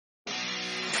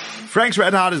Frank's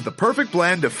Red Hot is the perfect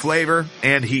blend of flavor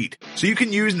and heat, so you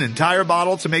can use an entire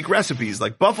bottle to make recipes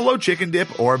like buffalo chicken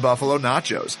dip or buffalo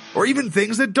nachos, or even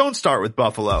things that don't start with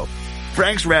buffalo.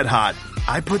 Frank's Red Hot,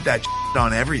 I put that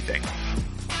on everything.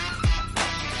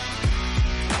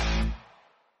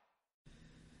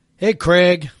 Hey,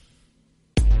 Craig.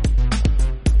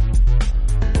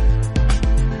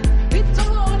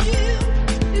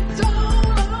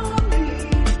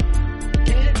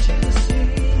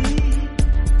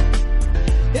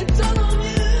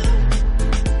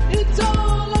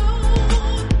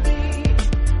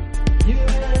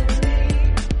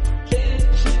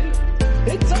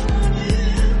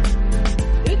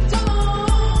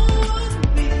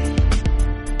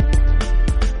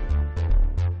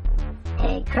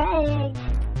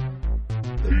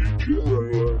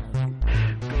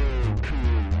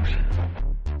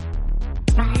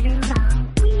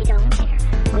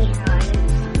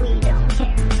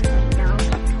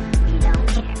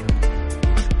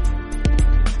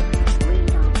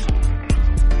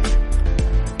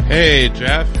 Hey,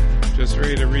 Jeff. Just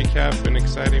ready to recap an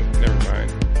exciting... Never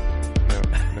mind.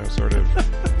 No sort of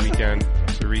weekend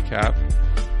to recap.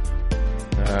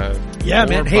 Yeah,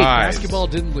 man. Hey, buys. basketball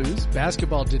didn't lose.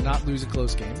 Basketball did not lose a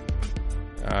close game.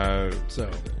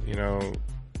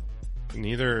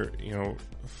 Neither,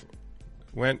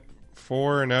 went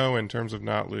 4-0 in terms of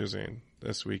not losing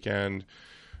this weekend.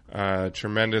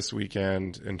 Tremendous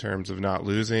weekend in terms of not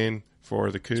losing for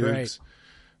the Cougs.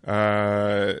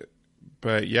 Right.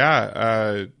 But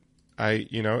yeah,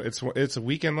 it's a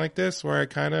weekend like this where I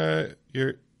kind of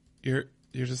you're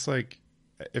just like,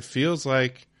 it feels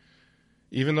like,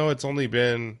 even though it's only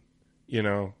been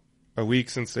a week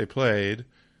since they played,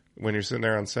 when you're sitting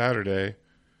there on Saturday,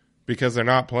 because they're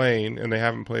not playing and they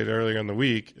haven't played earlier in the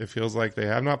week, it feels like they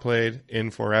have not played in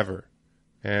forever,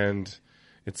 and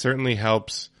it certainly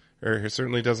helps, or it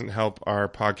certainly doesn't help our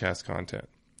podcast content.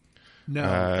 No,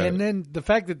 and then the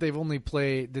fact that they've only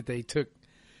played, that they took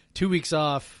 2 weeks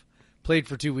off, played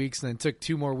for 2 weeks, and then took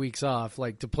 2 more weeks off,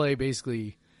 like to play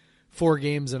basically 4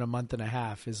 games in a month and a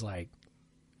half is like,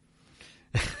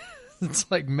 it's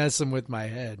like messing with my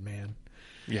head, man.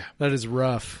 Yeah. That is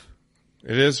rough.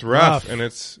 It is rough. And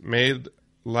it's made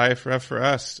life rough for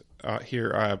us here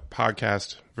at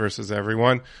Podcast versus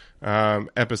Everyone.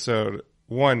 Episode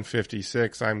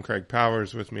 156. I'm Craig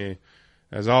Powers. With me,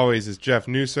 as always, is Jeff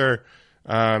Newser.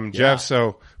 Jeff,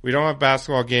 so we don't have a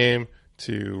basketball game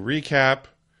to recap.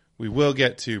 We will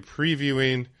get to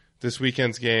previewing this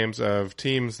weekend's games of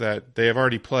teams that they have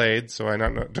already played, so I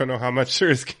don't know how much there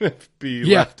is going to be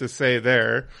left to say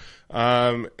there.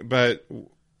 But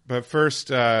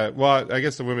first, I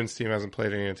guess the women's team hasn't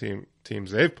played any of the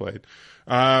teams they've played.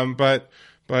 But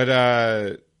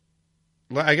I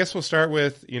guess we'll start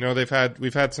with,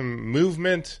 we've had some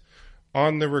movement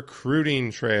on the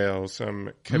recruiting trail,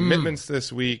 some commitments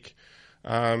this week.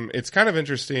 It's kind of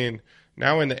interesting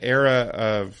now in the era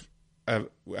of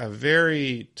a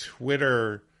very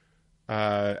Twitter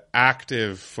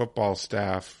active football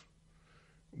staff,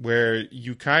 where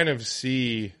you kind of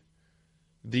see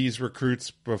these recruits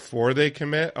before they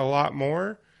commit a lot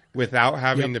more without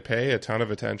having to pay a ton of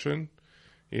attention.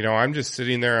 I'm just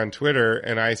sitting there on Twitter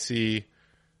and I see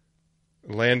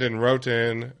Landon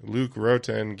Roten, Luke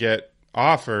Roten get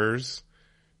offers,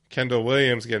 Kendall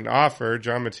Williams get an offer,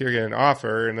 John Mateer get an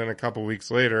offer, and then a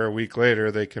week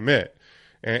later, they commit.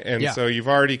 And so you've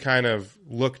already kind of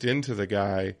looked into the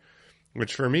guy,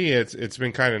 which for me, it's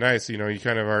been kind of nice. You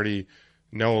kind of already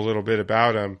know a little bit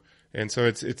about him. And so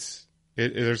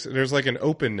there's like an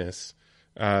openness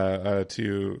to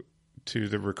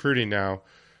the recruiting now.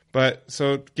 But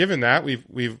so given that,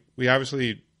 we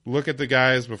obviously look at the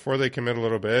guys before they commit a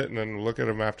little bit and then look at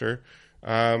them after.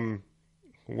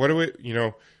 What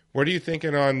are you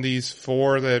thinking on these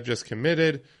 4 that have just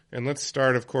committed? And let's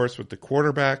start, of course, with the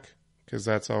quarterback, because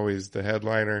that's always the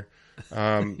headliner.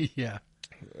 John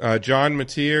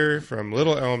Mateer from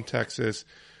Little Elm, Texas.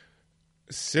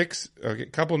 A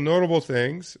couple notable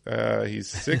things. He's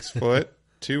 6 foot,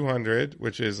 200,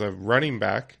 which is a running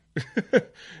back.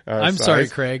 I'm size. sorry,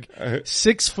 Craig.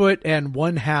 6 foot and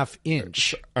 1/2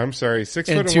 inch. I'm sorry, 6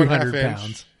 foot and 200 1/2 pounds.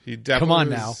 inch. He definitely come on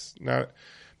now. Not.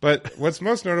 But what's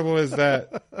most notable is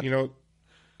that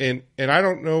and I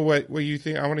don't know what you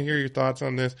think. I want to hear your thoughts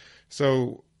on this.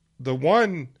 So the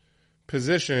one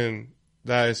position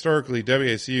that historically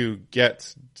WSU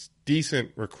gets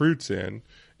decent recruits in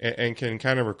and can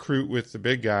kind of recruit with the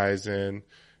big guys and,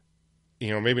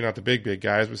 maybe not the big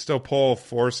guys, but still pull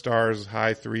 4 stars,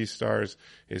 high 3 stars,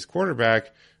 is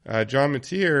quarterback. John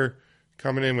Mateer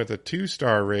coming in with a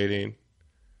 2-star rating.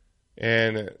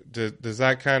 And does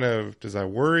that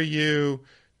worry you?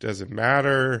 Does it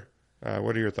matter?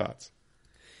 What are your thoughts?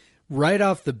 Right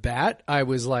off the bat, I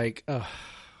was like, oh,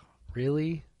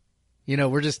 really?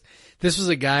 This was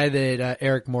a guy that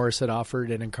Eric Morris had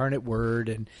offered an Incarnate Word.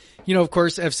 And, of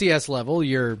course, FCS level,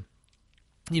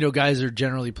 guys are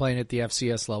generally playing at the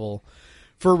FCS level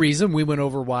for a reason. We went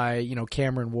over why,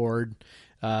 Cameron Ward,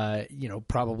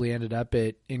 probably ended up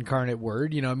at Incarnate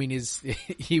Word.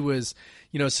 He was,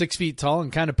 6 feet tall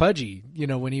and kind of pudgy,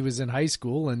 when he was in high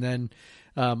school. And then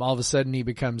all of a sudden he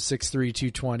becomes 6'3",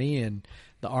 220, and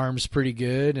the arm's pretty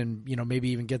good, and, maybe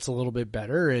even gets a little bit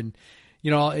better. And,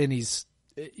 and he's,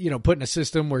 put in a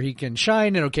system where he can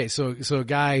shine. And okay, so a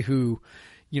guy who,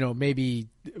 maybe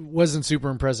wasn't super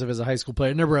impressive as a high school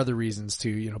player. And there were other reasons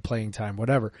too, playing time,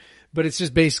 whatever. But it's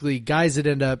just basically guys that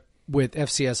end up with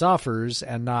FCS offers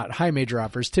and not high major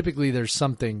offers. Typically there's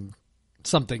something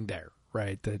there,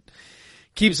 right, that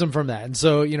keeps them from that. And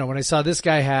so, when I saw this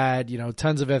guy had,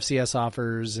 tons of FCS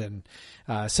offers, and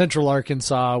Central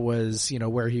Arkansas was,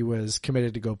 where he was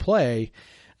committed to go play,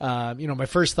 my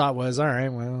first thought was, all right,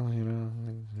 well,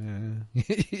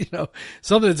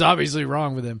 something's obviously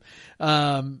wrong with him.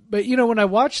 But when I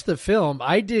watched the film,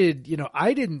 I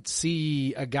didn't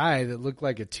see a guy that looked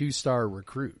like a 2-star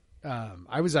recruit.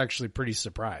 I was actually pretty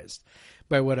surprised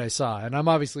by what I saw. And I'm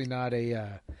obviously not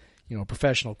a,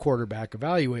 professional quarterback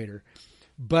evaluator,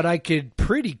 but I could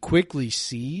pretty quickly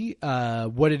see,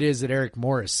 what it is that Eric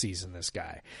Morris sees in this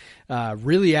guy.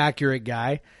 Really accurate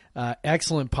guy.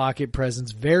 Excellent pocket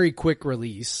presence, very quick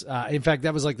release. In fact,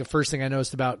 that was like the first thing I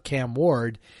noticed about Cam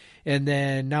Ward. And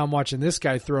then now I'm watching this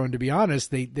guy throw, and to be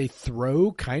honest, they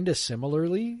throw kind of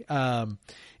similarly.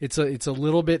 It's a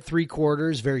little bit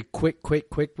 3/4, very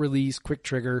quick release, quick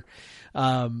trigger.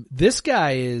 This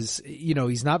guy is,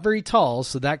 he's not very tall,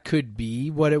 so that could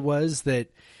be what it was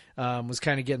that was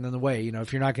kind of getting in the way.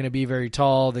 If you're not going to be very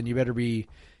tall, then you better be,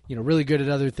 really good at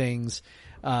other things.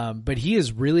 But he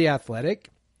is really athletic.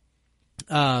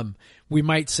 We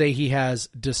might say he has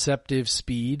deceptive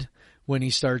speed when he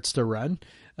starts to run.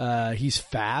 He's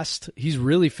fast. He's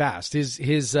really fast.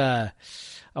 His I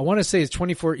want to say his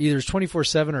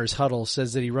 24/7 or his huddle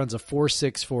says that he runs a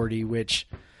 4.6 40, which,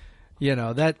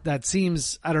 that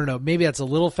seems, I don't know, maybe that's a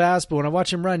little fast, but when I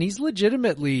watch him run, he's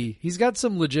got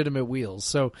some legitimate wheels.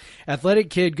 So athletic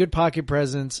kid, good pocket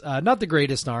presence, not the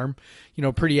greatest arm,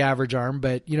 pretty average arm,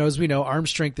 but, as we know, arm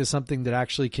strength is something that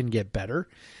actually can get better.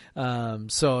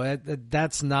 So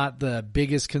that's not the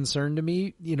biggest concern to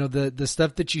me. The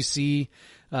stuff that you see,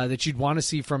 that you'd want to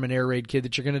see from an air raid kid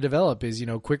that you're going to develop is,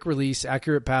 quick release,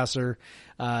 accurate passer,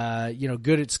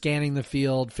 good at scanning the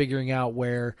field, figuring out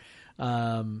where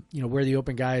the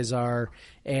open guys are,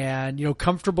 and,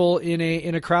 comfortable in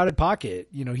a crowded pocket.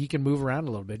 He can move around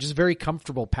a little bit, just a very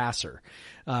comfortable passer,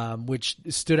 which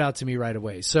stood out to me right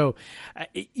away. So,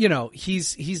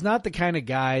 he's not the kind of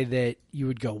guy that you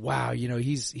would go, wow,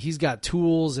 he's got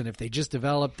tools, and if they just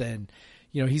develop, then,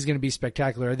 he's going to be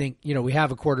spectacular. I think, we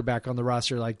have a quarterback on the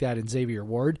roster like that in Xavier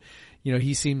Ward.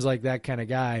 He seems like that kind of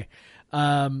guy.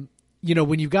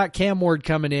 When you've got Cam Ward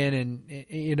coming in, and,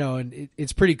 and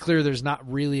it's pretty clear there's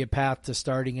not really a path to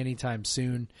starting anytime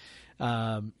soon.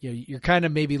 You're kind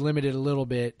of maybe limited a little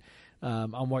bit,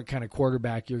 on what kind of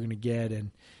quarterback you're going to get.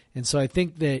 And so I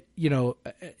think that,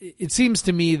 it seems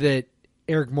to me that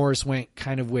Eric Morris went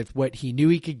kind of with what he knew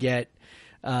he could get.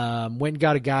 Went and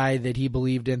got a guy that he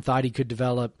believed in, thought he could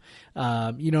develop.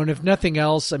 And if nothing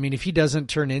else, I mean, if he doesn't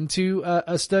turn into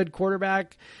a stud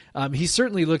quarterback, he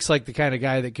certainly looks like the kind of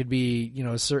guy that could be,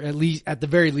 at the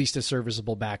very least, a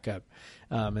serviceable backup,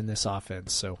 in this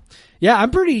offense. So yeah,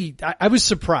 I was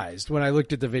surprised when I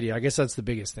looked at the video. I guess that's the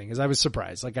biggest thing, is I was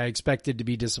surprised. Like, I expected to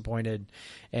be disappointed,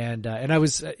 and I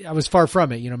was far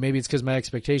from it. Maybe it's because my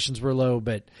expectations were low,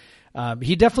 but,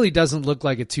 he definitely doesn't look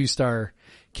like a 2-star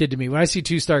kid to me. When I see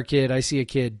 2-star kid, I see a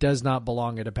kid does not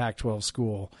belong at a Pac-12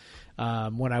 school.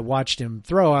 When I watched him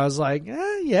throw, I was like,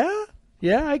 yeah,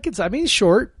 he's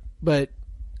short, but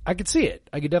I could see it.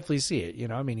 I could definitely see it.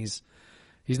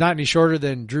 He's not any shorter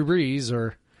than Drew Brees,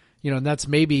 or, and that's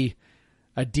maybe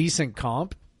a decent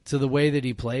comp to the way that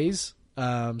he plays.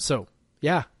 So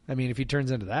yeah, if he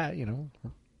turns into that,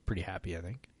 we're pretty happy, I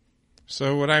think.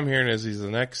 So what I'm hearing is he's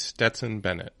the next Stetson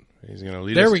Bennett. He's going to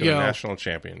lead us to a national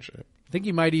championship. I think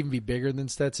he might even be bigger than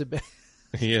Stetson Bennett.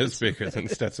 He is bigger than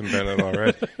Stetson Bennett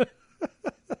already.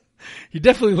 He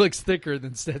definitely looks thicker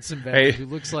than Stetson Bennett. Hey, who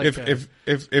looks like if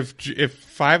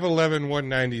 5'11",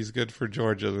 190 is good for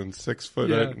Georgia, then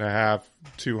 6'1.5",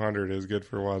 200 is good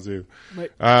for Wazoo.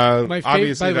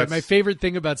 My favorite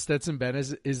thing about Stetson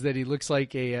Bennett is that he looks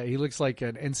like an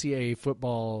NCAA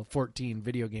football 14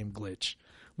 video game glitch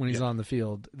when he's on the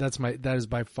field. That is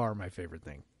by far my favorite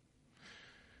thing.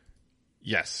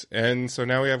 Yes, and so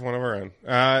now we have one of our own.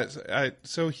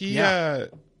 So he,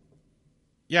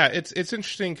 it's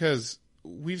interesting because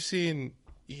we've seen,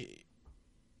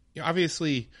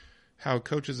 obviously, how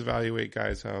coaches evaluate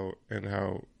guys, how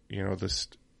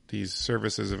these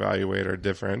services evaluate are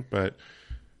different, but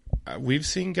we've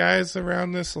seen guys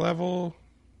around this level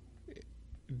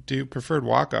do preferred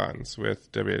walk-ons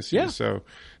with WSU. Yeah. So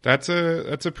that's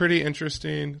a pretty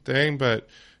interesting thing, but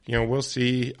we'll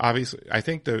see. Obviously, I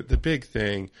think the big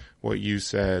thing, what you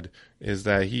said, is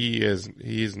that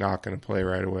he's not going to play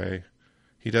right away.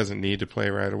 He doesn't need to play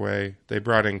right away. They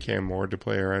brought in Cam Ward to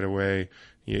play right away.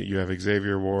 You have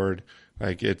Xavier Ward.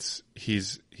 Like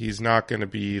he's not going to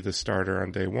be the starter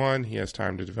on day one. He has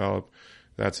time to develop.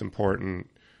 That's important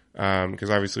because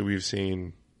obviously we've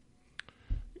seen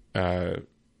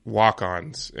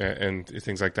walk-ons and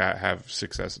things like that have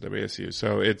success at WSU.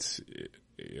 So it's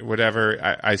whatever.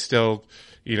 I still,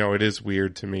 it is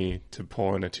weird to me to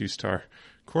pull in a 2-star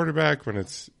quarterback when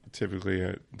it's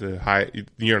typically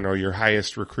your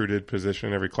highest recruited position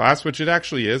in every class, which it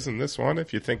actually is in this one.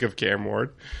 If you think of Cam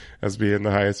Ward as being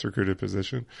the highest recruited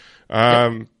position.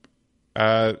 So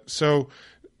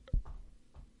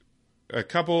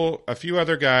a few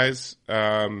other guys.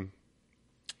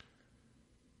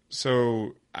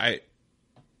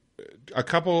 A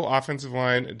couple offensive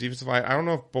line, defensive line. I don't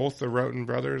know if both the Roten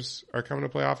brothers are coming to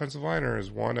play offensive line, or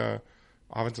is one a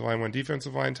offensive line, one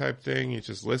defensive line type thing. He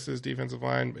just lists his defensive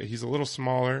line. He's a little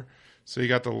smaller, so you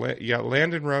got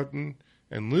Landon Roten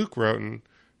and Luke Roten,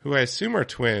 who I assume are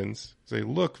twins. They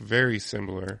look very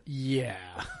similar. Yeah,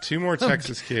 2 more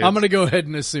Texas kids. I'm going to go ahead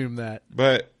and assume that.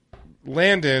 But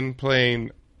Landon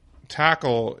playing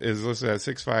tackle is listed at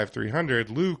 6'5", 300.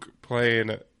 Luke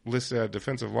playing listed at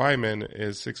defensive lineman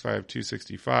is 6'5",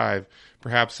 265.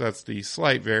 Perhaps that's the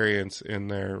slight variance in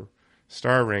their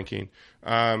star ranking.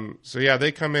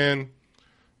 They come in.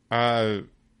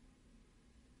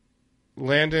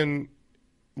 Landon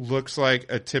looks like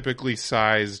a typically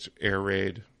sized air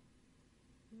raid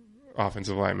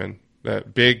offensive lineman.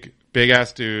 That big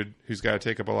ass dude who's got to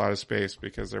take up a lot of space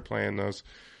because they're playing those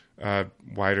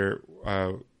wider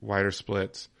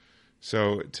splits.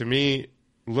 So to me,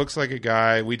 looks like a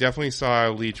guy. We definitely saw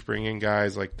Leach bring in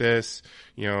guys like this.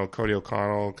 Cody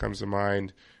O'Connell comes to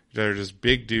mind. They're just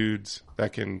big dudes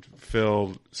that can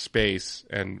fill space,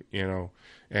 and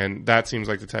that seems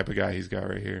like the type of guy he's got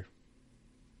right here.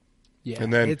 Yeah,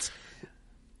 and then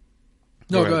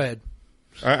go ahead.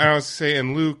 I was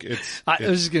saying Luke. I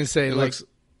was just gonna say,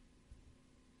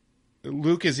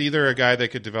 Luke is either a guy that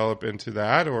could develop into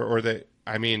that, or that.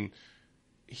 I mean,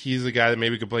 he's a guy that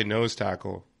maybe could play nose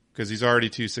tackle because he's already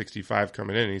 265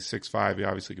 coming in. He's 6'5". He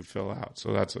obviously could fill out.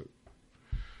 So those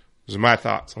are my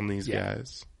thoughts on these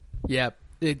guys. Yeah,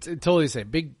 it's totally the same.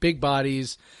 Big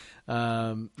bodies.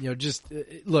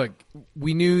 Look,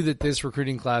 we knew that this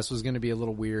recruiting class was going to be a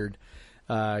little weird,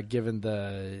 given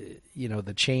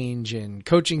the change in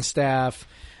coaching staff,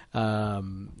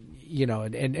 and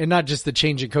not just the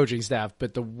change in coaching staff,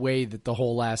 but the way that the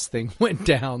whole last thing went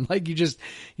down. Like you just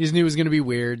knew it was going to be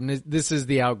weird, and this is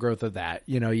the outgrowth of that.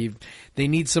 They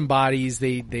need some bodies.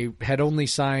 They had only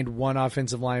signed one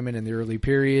offensive lineman in the early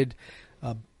period.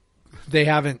 They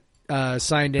haven't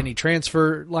signed any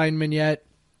transfer linemen yet.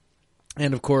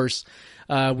 And of course,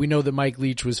 we know that Mike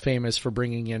Leach was famous for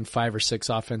bringing in 5 or 6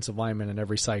 offensive linemen in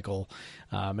every cycle.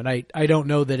 And I don't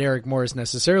know that Eric Morris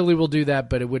necessarily will do that,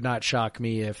 but it would not shock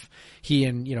me if he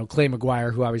and, Clay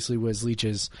McGuire, who obviously was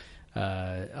Leach's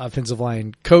offensive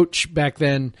line coach back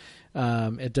then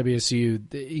at WSU,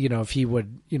 if he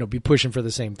would, be pushing for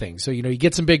the same thing. So, you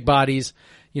get some big bodies,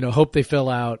 hope they fill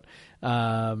out.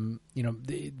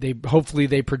 They hopefully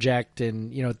they project,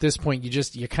 and at this point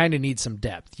you kind of need some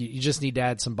depth. You just need to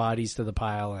add some bodies to the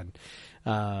pile, and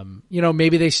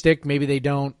maybe they stick, maybe they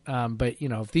don't. But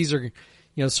if these are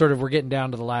sort of, we're getting down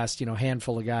to the last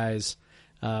handful of guys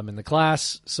in the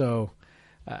class, so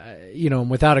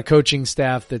without a coaching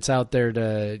staff that's out there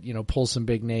to pull some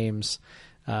big names,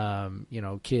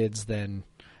 kids, then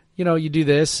you do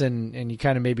this and you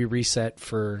kind of maybe reset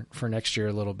for next year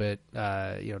a little bit,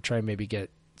 try and maybe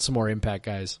get some more impact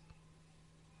guys.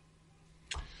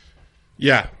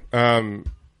 Yeah. So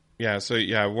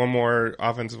one more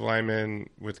offensive lineman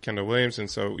with Kendall Williams. And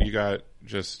so you got,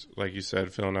 just like you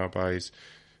said, filling out bodies.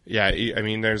 Yeah. I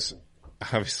mean, there's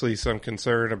obviously some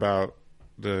concern about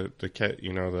the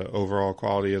overall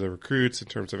quality of the recruits in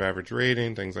terms of average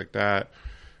rating, things like that.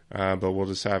 But we'll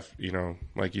just have,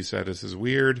 like you said, this is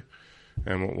weird,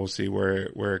 and we'll see where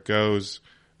it goes.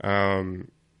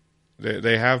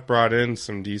 They have brought in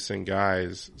some decent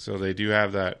guys, so they do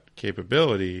have that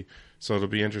capability. So it'll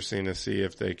be interesting to see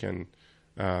if they can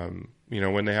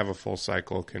when they have a full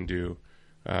cycle, can do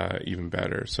even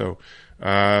better. So,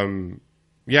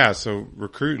 so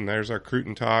recruiting, there's our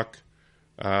recruiting talk.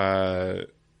 Super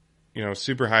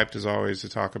hyped as always to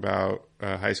talk about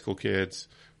high school kids.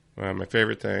 My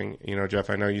favorite thing, Jeff,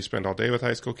 I know you spend all day with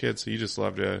high school kids, so you just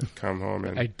love to come home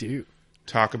and I do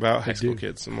talk about high school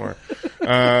kids some more.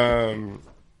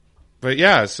 But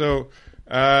yeah, so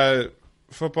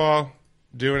football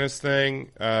doing its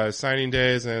thing, signing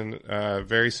days, and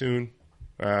very soon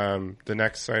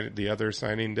the other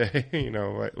signing day,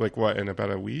 like what, in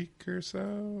about a week or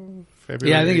so?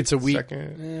 February, I think it's a week.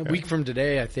 2nd? A week from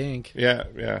today, I think. Yeah.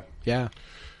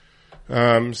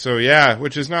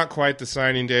 Which is not quite the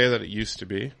signing day that it used to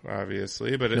be,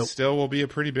 obviously, but it still will be a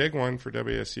pretty big one for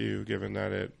WSU, given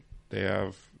that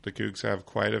the Cougs have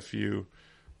quite a few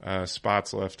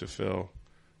spots left to fill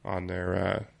on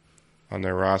their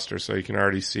roster, so you can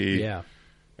already see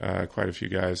quite a few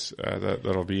guys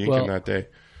that'll be inking that day.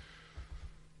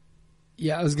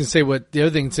 Yeah, I was going to say the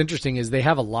other thing that's interesting is they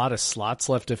have a lot of slots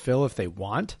left to fill if they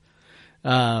want.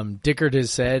 Dickert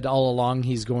has said all along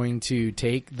he's going to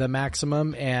take the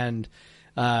maximum, and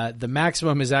the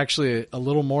maximum is actually a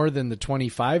little more than the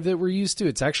 25 that we're used to.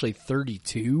 It's actually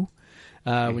 32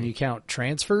 when you count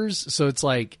transfers. So it's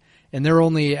like, and they're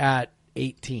only at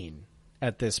 18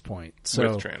 at this point.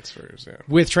 So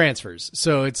with transfers.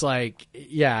 So it's like,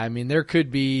 there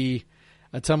could be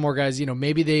a ton more guys.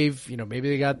 Maybe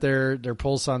they got their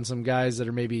pulse on some guys that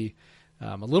are maybe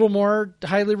a little more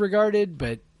highly regarded,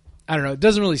 but I don't know. It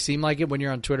doesn't really seem like it when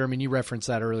you're on Twitter. I mean, you referenced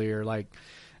that earlier, like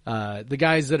the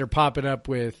guys that are popping up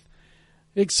with,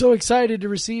 "It's so excited to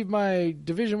receive my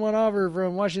Division I offer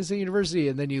from Washington State University,"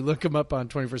 and then you look them up on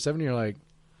 24/7, and you're like,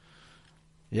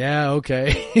 "Yeah,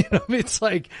 okay." It's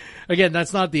like, again,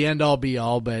 that's not the end all be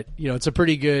all, but it's a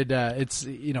pretty good. It's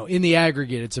in the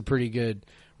aggregate, it's a pretty good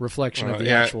reflection of the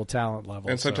actual talent level.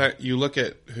 And sometimes you look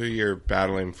at who you're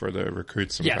battling for the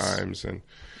recruits sometimes, and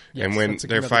when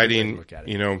they're fighting,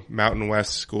 Mountain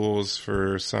West schools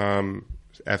for some,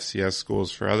 FCS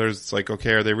schools for others, it's like,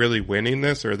 okay, are they really winning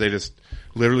this, or they just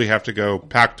literally have to go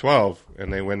Pac-12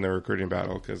 and they win the recruiting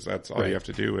battle, because that's all you have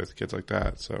to do with kids like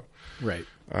that. So,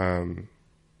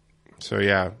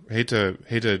 hate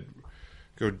to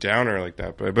go downer like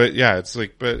that, but yeah, it's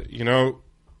like,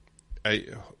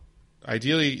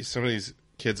 ideally some of these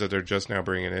kids that they're just now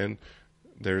bringing in,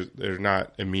 they're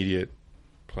not immediate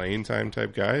playing time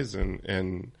type guys,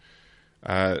 and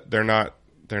they're not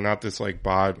this like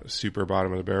super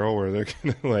bottom of the barrel where they're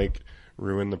gonna like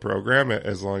ruin the program,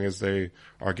 as long as they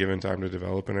are given time to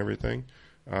develop and everything.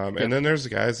 And then there's the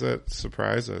guys that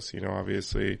surprise us,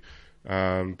 obviously.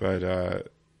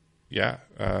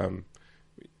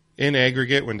 In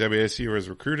aggregate, when WSU was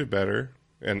recruited better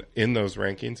and in those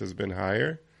rankings has been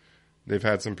higher, they've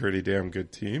had some pretty damn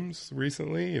good teams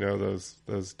recently. Those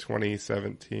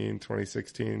 2017,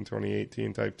 2016,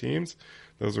 2018 type teams.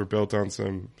 Those were built on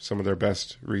some of their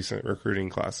best recent recruiting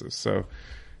classes. So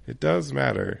it does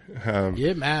matter.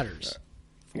 It matters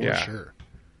for sure.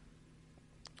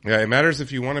 Yeah, it matters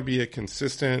if you want to be a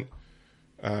consistent,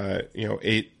 7,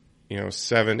 8,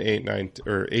 9,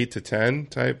 or 8 to 10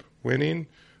 type winning,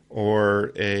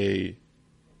 or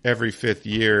every fifth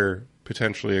year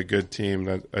potentially a good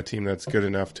team, a team that's good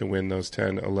enough to win those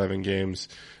 10, 11 games,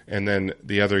 and then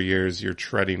the other years you're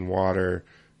treading water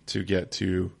to get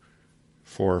to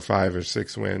 4 or 5 or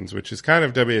 6 wins, which is kind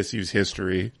of WSU's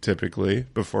history typically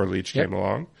before Leach came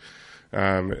along.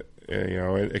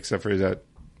 Except for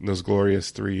those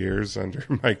glorious 3 years under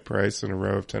Mike Price in a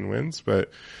row of 10 wins.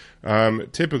 But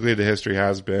typically the history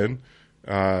has been,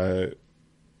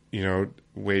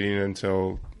 waiting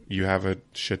until you have a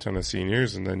shit ton of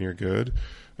seniors and then you're good.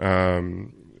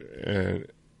 And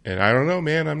I don't know,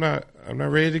 man, I'm not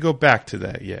ready to go back to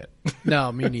that yet.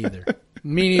 No, me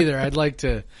neither. I'd like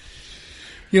to,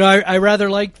 I rather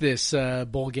like this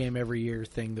bowl game every year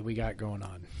thing that we got going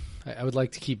on. I would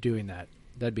like to keep doing that.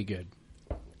 That'd be good.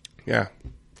 Yeah.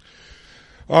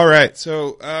 All right.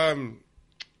 So,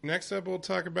 next up we'll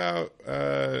talk about,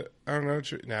 I don't know.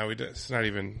 It's not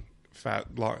even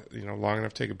long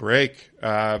enough to take a break.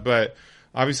 But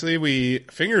obviously we,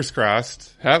 fingers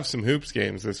crossed, have some hoops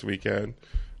games this weekend.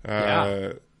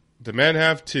 The men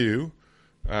have 2,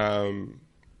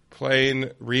 playing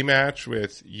rematch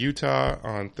with Utah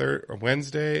on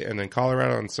Wednesday and then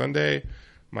Colorado on Sunday.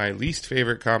 My least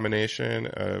favorite combination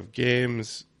of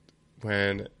games,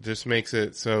 when this makes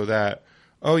it so that,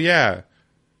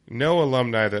 no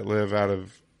alumni that live out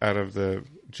of the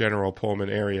general Pullman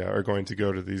area are going to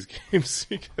go to these games,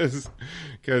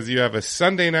 because you have a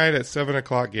Sunday night at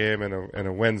 7:00 game and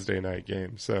a Wednesday night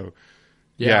game. So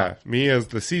Yeah, me as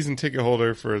the season ticket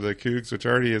holder for the Cougs, which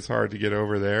already is hard to get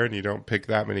over there, and you don't pick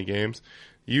that many games,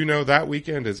 that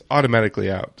weekend is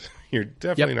automatically out. You're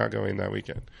definitely not going that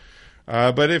weekend.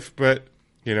 But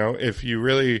if you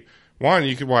really want,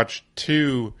 you could watch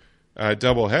 2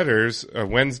 double headers, a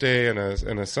Wednesday and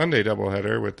a Sunday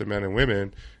doubleheader with the men and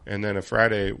women, and then a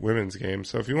Friday women's game.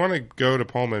 So if you want to go to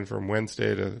Pullman from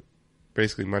Wednesday to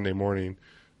basically Monday morning,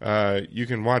 you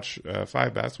can watch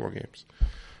 5 basketball games.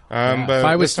 But if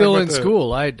I was still in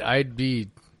school, I'd be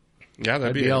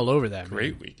that'd be all over that.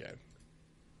 Great weekend.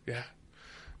 Yeah.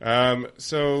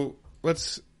 So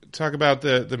let's talk about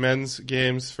the men's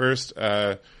games first.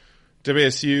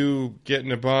 WSU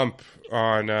getting a bump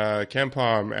on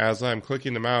KenPom as I'm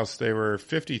clicking the mouse. They were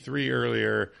 53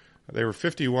 earlier. They were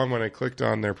 51 when I clicked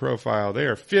on their profile. They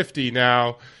are 50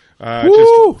 now.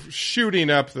 Just shooting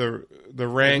up the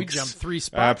ranks. We jumped 3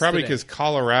 spots probably because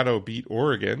Colorado beat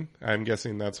Oregon. I'm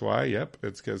guessing that's why. Yep,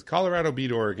 it's because Colorado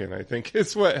beat Oregon, I think,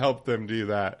 is what helped them do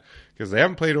that. Because they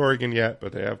haven't played Oregon yet,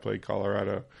 but they have played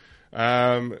Colorado.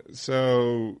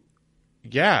 So,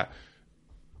 yeah.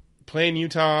 Playing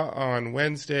Utah on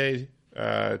Wednesday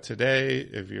today,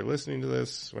 if you're listening to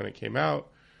this when it came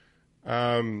out.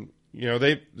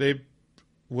 They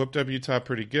whooped up Utah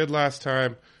pretty good last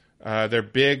time. Their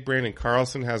big Brandon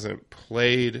Carlson didn't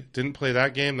play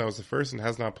that game. That was the first and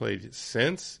has not played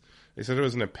since. They said it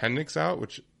was an appendix out,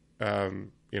 which, I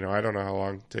don't know how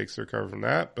long it takes to recover from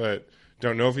that, but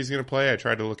don't know if he's going to play. I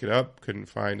tried to look it up. Couldn't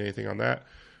find anything on that.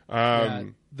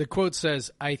 The quote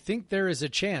says, "I think there is a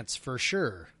chance for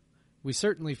sure. We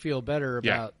certainly feel better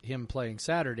about him playing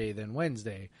Saturday than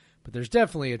Wednesday, but there's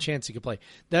definitely a chance he could play."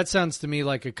 That sounds to me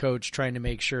like a coach trying to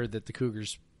make sure that the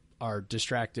Cougars are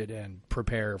distracted and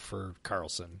prepare for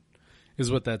Carlson,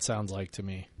 is what that sounds like to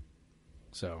me.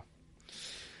 So,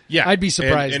 yeah, I'd be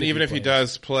surprised. And even if he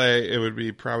does play, it would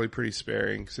be probably pretty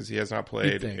sparing since he has not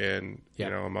played in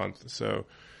a month. So,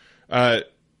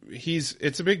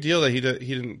 it's a big deal that he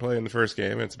didn't play in the first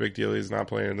game. It's a big deal he's not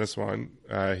playing in this one.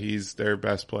 He's their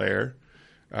best player.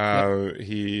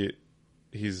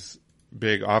 He's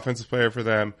big offensive player for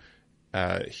them.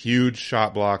 Huge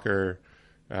shot blocker.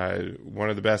 One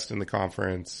of the best in the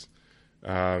conference.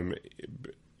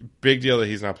 Big deal that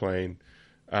he's not playing.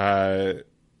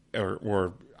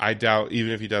 Or I doubt,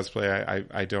 even if he does play,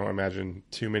 I don't imagine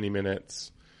too many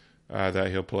minutes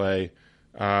that he'll play.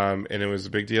 And it was a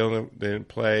big deal that they didn't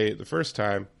play the first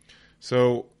time.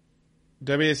 So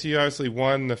WSU obviously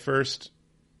won the first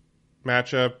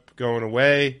matchup going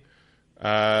away.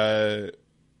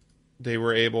 They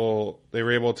were able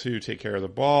to take care of the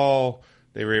ball.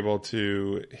 They were able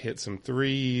to hit some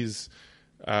threes.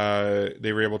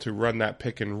 They were able to run that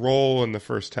pick and roll in the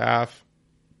first half.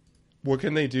 What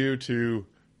can they do to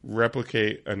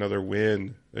replicate another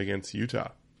win against Utah?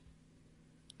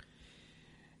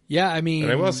 Yeah, I mean...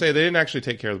 And I will say they didn't actually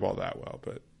take care of the ball that well,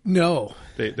 but... No.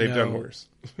 They've done worse.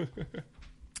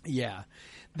 Yeah.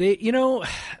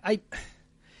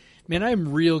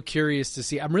 I'm real curious to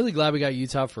see. I'm really glad we got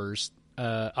Utah first.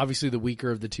 Obviously the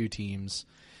weaker of the two teams.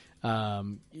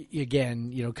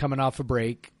 Again, coming off a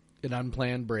break, an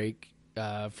unplanned break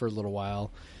for a little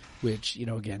while, which,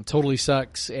 again, totally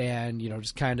sucks and,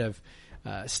 just kind of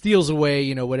steals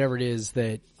away, whatever it is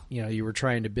that, you were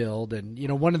trying to build. And,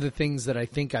 one of the things that I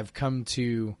think I've come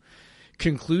to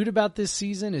conclude about this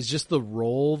season is just the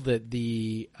role that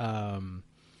the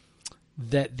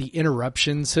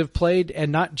interruptions have played,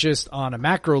 and not just on a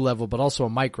macro level, but also a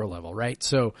micro level, right?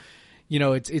 So,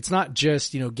 it's not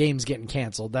just, games getting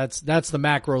canceled. That's the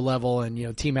macro level,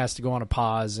 and, team has to go on a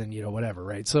pause and, whatever,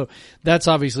 right? So that's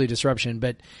obviously disruption,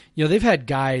 but, they've had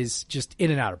guys just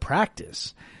in and out of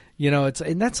practice,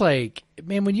 and that's like,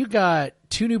 man, when you got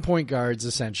 2 new point guards,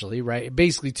 essentially, right?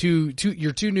 Basically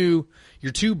your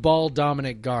two ball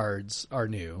dominant guards are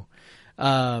new.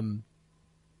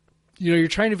 You're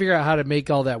trying to figure out how to make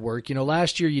all that work.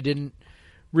 Last year you didn't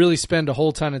really spend a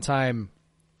whole ton of time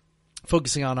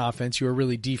focusing on offense. You were a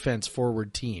really defense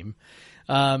forward team.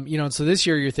 And so this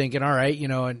year you're thinking, all right,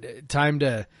 and time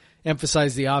to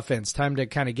emphasize the offense, time to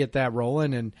kind of get that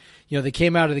rolling. And, they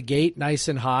came out of the gate nice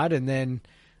and hot. And then,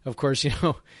 of course,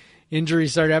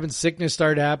 injuries started happening, sickness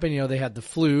started happening. They had the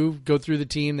flu go through the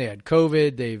team. They had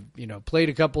COVID. They've, played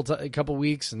a couple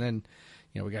weeks, and then,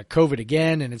 we got COVID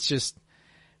again. And it's just,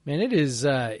 man, it is,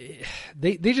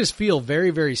 they just feel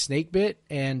very, very snake bit.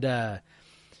 And, I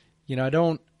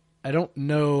don't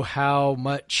know how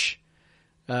much,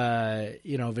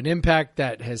 of an impact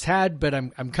that has had, but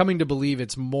I'm coming to believe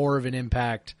it's more of an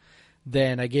impact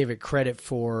than I gave it credit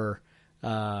for,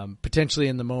 potentially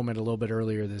in the moment a little bit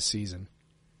earlier this season.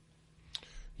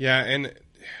 Yeah. And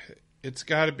it's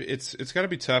got to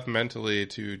be tough mentally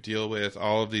to deal with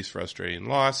all of these frustrating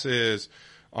losses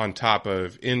on top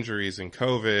of injuries and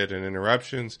COVID and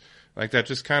interruptions. Like that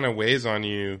just kind of weighs on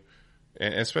you,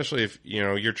 and especially if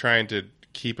you're trying to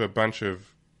keep a bunch of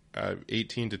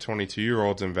 18 to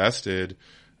 22-year-olds invested.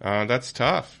 That's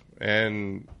tough,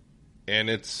 and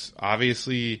it's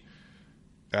obviously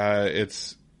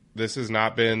this has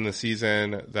not been the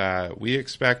season that we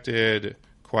expected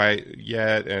quite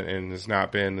yet, and has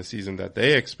not been the season that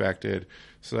they expected.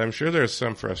 So I'm sure there's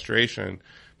some frustration.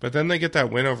 But then they get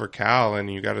that win over Cal,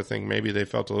 and you got to think maybe they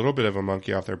felt a little bit of a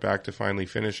monkey off their back to finally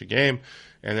finish a game.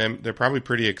 And then they're probably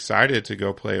pretty excited to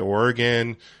go play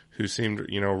Oregon, who seemed,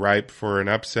 ripe for an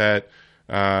upset.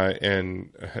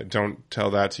 And don't tell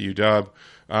that to UW.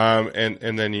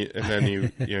 And then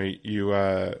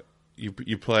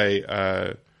you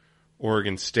play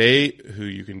Oregon State, who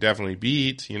you can definitely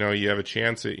beat. You have a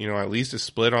chance at at least a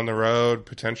split on the road,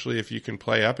 potentially if you can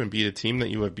play up and beat a team that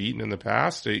you have beaten in the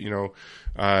past. You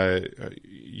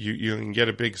can get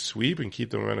a big sweep and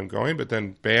keep the momentum going, but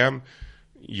then bam,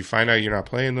 you find out you're not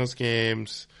playing those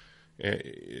games.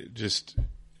 It's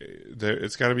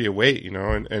got to be a weight,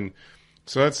 and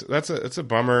so that's a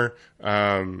bummer.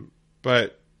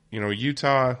 But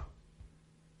Utah,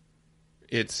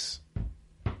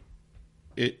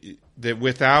 that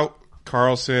without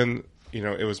Carlson,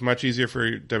 it was much easier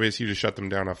for WSU to shut them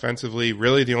down offensively.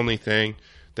 Really, the only thing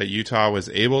that Utah was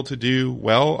able to do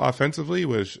well offensively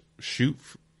was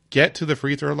get to the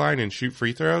free throw line and shoot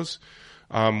free throws.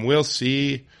 We'll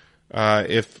see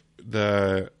if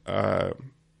the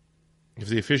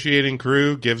officiating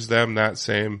crew gives them that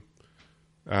same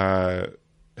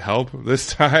help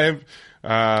this time.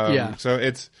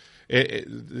 So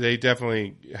they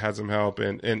definitely had some help,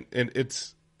 and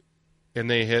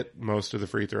they hit most of the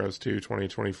free throws too,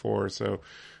 2024. So,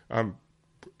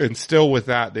 and still with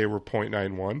that, they were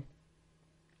 .91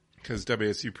 because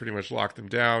WSU pretty much locked them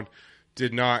down.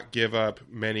 Did not give up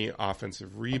many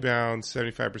offensive rebounds,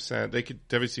 75%.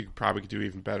 WSU probably could do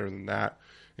even better than that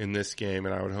in this game,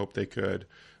 and I would hope they could.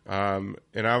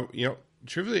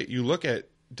 Truthfully, you look at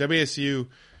WSU.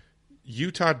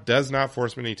 Utah does not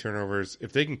force many turnovers.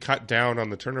 If they can cut down on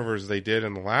the turnovers they did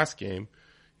in the last game,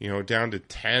 down to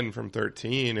 10 from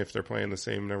 13, if they're playing the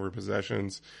same number of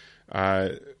possessions,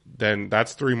 then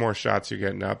that's 3 more shots you're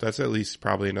getting up. That's at least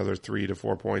probably another 3 to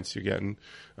 4 points you're getting.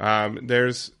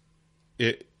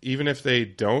 Even if they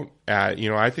don't add,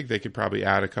 I think they could probably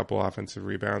add a couple offensive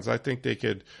rebounds. I think they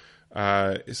could.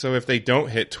 So if they don't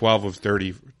hit 12 of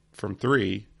 30 from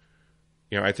 3,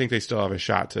 I think they still have a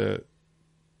shot to,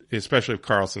 especially if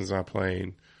Carlson's not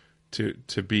playing, to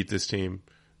beat this team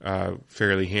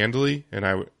fairly handily. And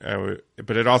I would,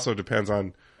 but it also depends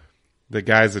on the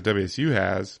guys that WSU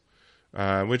has,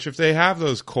 which if they have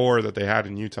those core that they had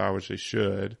in Utah, which they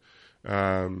should,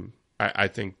 I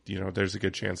think there's a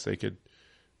good chance they could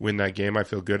win that game. I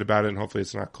feel good about it, and hopefully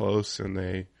it's not close, and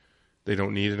they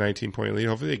don't need a 19-point lead.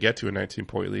 Hopefully they get to a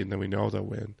 19-point lead, and then we know they'll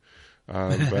win.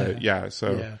 But yeah,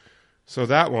 so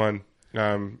that one.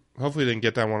 Hopefully they can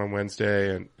get that one on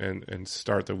Wednesday and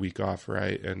start the week off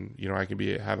right, and I can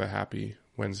have a happy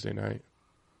Wednesday night.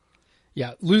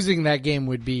 Yeah, losing that game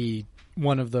would be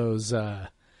one of those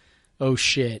oh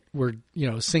shit, we're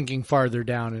sinking farther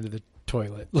down into the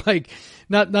toilet. Like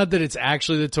not that it's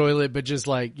actually the toilet, but just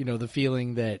like the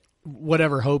feeling that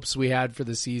whatever hopes we had for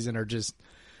the season are just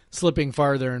slipping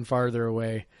farther and farther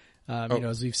away.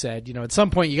 As we've said, at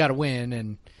some point you got to win,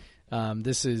 and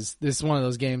this is one of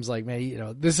those games like,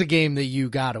 man, this is a game that you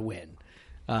got to win.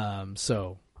 They got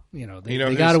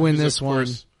to win this one.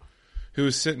 Who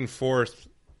was sitting fourth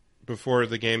before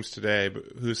the games today, but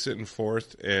who's sitting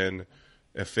fourth in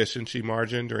efficiency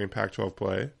margin during Pac-12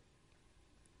 play?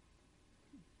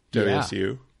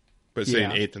 WSU, but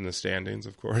saying eighth in the standings,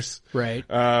 of course. Right,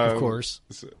 of course.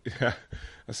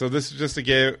 So this is just a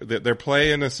game that they're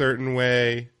playing a certain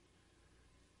way,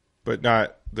 but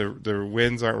not the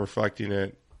wins aren't reflecting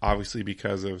it, obviously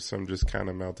because of some just kind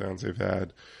of meltdowns they've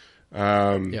had.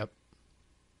 Yep.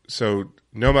 So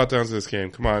no meltdowns in this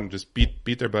game. Come on, just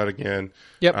beat their butt again.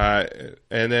 Yep.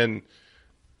 And then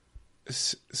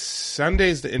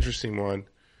Sunday's the interesting one.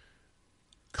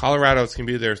 Colorado's going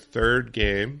to be their third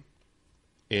game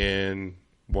in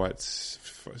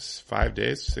 5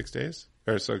 days, 6 days?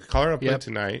 So Colorado played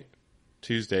tonight,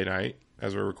 Tuesday night,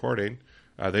 as we're recording.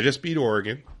 They just beat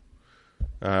Oregon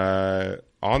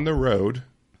on the road.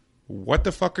 What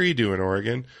the fuck are you doing,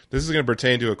 Oregon? This is going to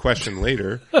pertain to a question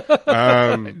later.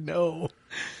 No.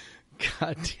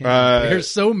 God damn. They're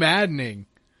so maddening.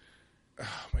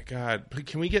 Oh, my God. But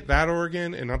can we get that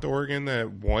Oregon and not the Oregon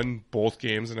that won both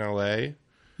games in L.A.?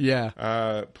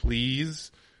 Yeah.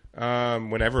 Please.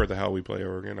 Whenever the hell we play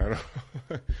Oregon, I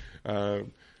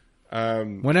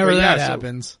don't whenever that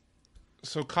happens.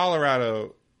 So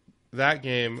Colorado, that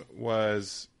game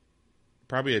was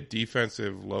probably a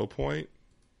defensive low point.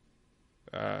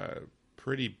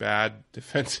 Pretty bad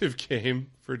defensive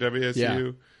game for WSU.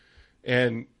 Yeah.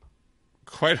 And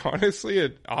quite honestly,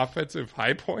 an offensive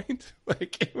high point.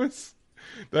 That was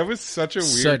such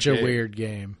a weird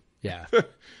game. Yeah.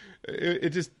 It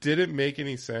just didn't make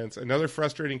any sense. Another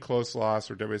frustrating close loss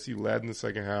where WSU led in the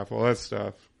second half, all that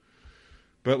stuff.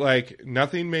 But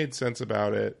nothing made sense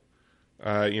about it.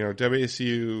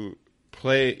 WSU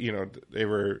play,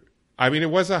 it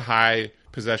was a high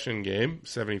possession game,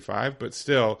 75, but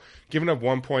still giving up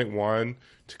 1.1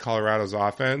 to Colorado's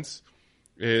offense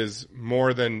is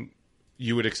more than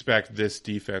you would expect this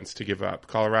defense to give up.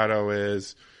 Colorado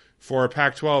is, for a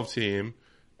Pac-12 team,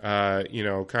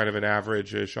 kind of an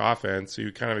average-ish offense, so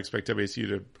you kind of expect WSU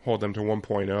to hold them to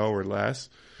 1.0 or less.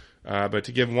 But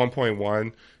to give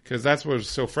 1.1, because that's what was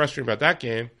so frustrating about that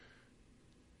game,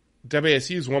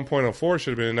 WSU's 1.04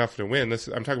 should have been enough to win.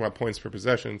 I'm talking about points per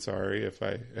possession. Sorry if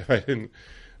I didn't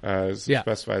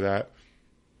specify that.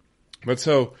 But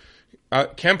so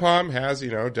Ken Pom has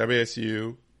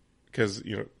WSU, because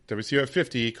WSU at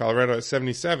 50, Colorado at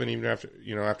 77. Even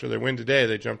after their win today,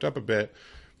 they jumped up a bit.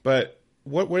 But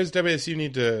what does WSU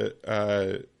need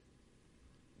to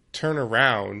turn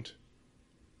around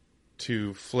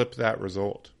to flip that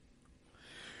result?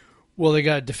 Well, they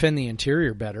got to defend the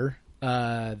interior better.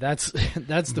 That's the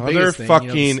biggest thing.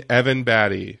 Motherfucking Evan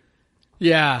Batty.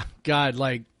 Yeah, God,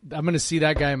 I'm going to see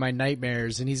that guy in my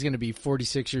nightmares, and he's going to be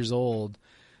 46 years old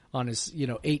on his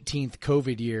 18th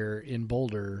COVID year in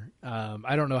Boulder.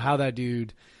 I don't know how that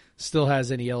dude still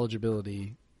has any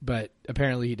eligibility, but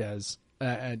apparently he does.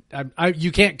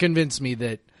 You can't convince me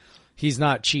that he's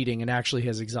not cheating and actually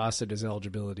has exhausted his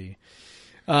eligibility.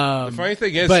 The funny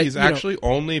thing is, he's actually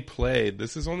only played.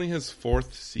 This is only his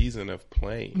 4th season of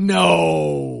playing.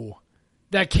 No,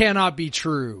 that cannot be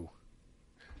true.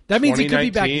 That means he could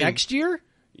be back next year?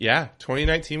 Yeah,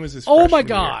 2019 was his freshman year. Oh my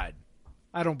God. Year.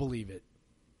 I don't believe it.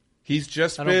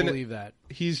 I don't believe that.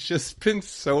 He's just been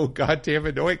so goddamn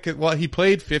annoying. He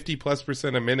played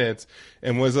 50+% of minutes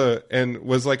and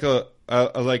was like a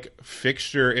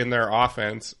fixture in their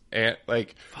offense and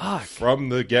from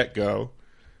the get go.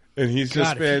 And he's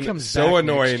just been so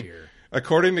annoying.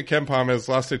 According to Ken Pom, has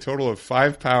lost a total of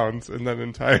 5 pounds in that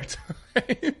entire time.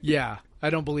 Yeah, I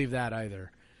don't believe that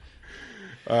either.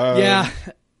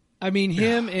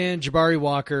 Him and Jabari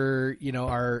Walker,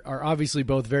 are obviously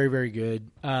both very, very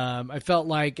good. I felt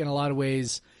like in a lot of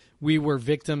ways we were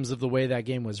victims of the way that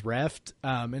game was reffed.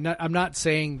 I'm not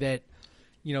saying that,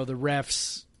 the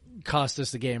refs cost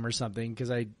us the game or something,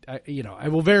 because I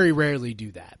will very rarely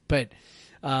do that. But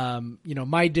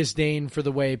my disdain for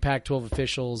the way Pac-12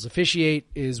 officials officiate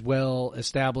is well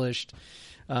established.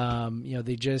 They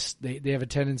have a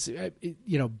tendency,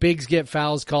 bigs get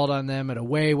fouls called on them at a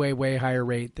way, way, way higher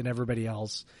rate than everybody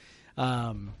else.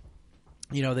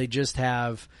 They just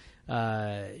have,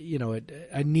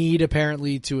 a need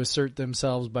apparently to assert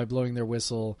themselves by blowing their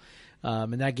whistle.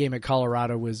 And that game at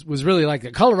Colorado was really like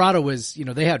that. Colorado was,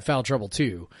 they had foul trouble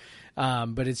too.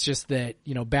 But it's just that,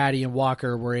 Batty and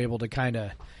Walker were able to kind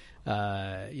of,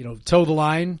 toe the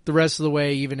line the rest of the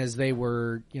way, even as they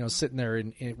were, sitting there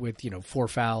with 4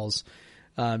 fouls,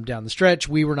 down the stretch.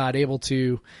 We were not able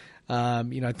to,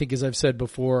 I think as I've said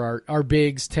before, our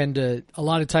bigs tend to a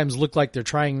lot of times look like they're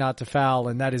trying not to foul.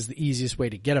 And that is the easiest way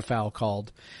to get a foul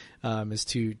called, is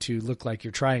to look like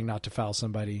you're trying not to foul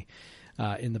somebody,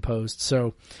 in the post.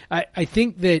 So I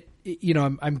think that,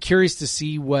 I'm curious to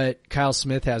see what Kyle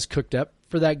Smith has cooked up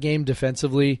for that game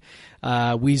defensively.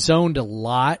 We zoned a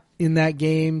lot in that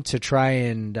game to try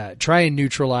and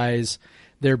neutralize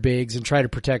their bigs and try to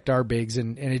protect our bigs.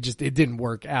 And it didn't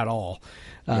work at all.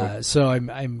 So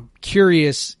I'm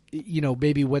curious,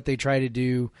 maybe what they try to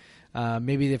do.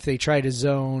 Maybe if they try to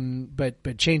zone,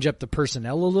 but change up the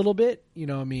personnel a little bit.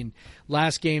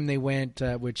 Last game they went,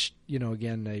 which,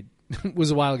 again,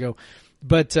 was a while ago.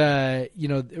 But,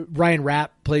 Ryan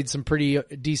Rapp played some pretty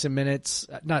decent minutes,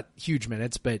 not huge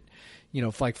minutes, but,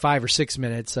 5 or 6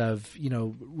 minutes of,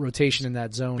 rotation in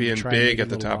that zone. Being big at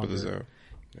the top of the zone.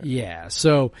 Yeah.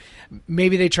 So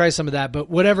maybe they try some of that, but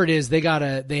whatever it is, they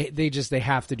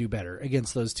have to do better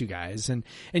against those two guys. And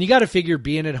you got to figure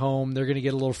being at home, they're going to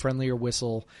get a little friendlier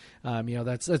whistle.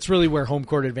 That's really where home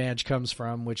court advantage comes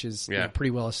from, which is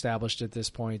pretty well established at this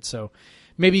point. So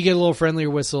maybe you get a little friendlier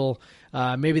whistle.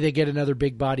 Maybe they get another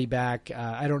big body back.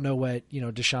 I don't know what,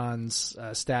 Deshaun's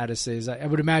status is. I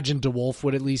would imagine DeWolf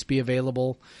would at least be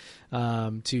available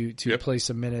to play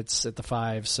some minutes at the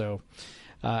 5. So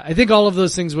I think all of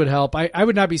those things would help. I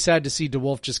would not be sad to see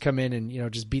DeWolf just come in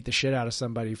and, just beat the shit out of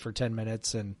somebody for 10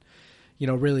 minutes and,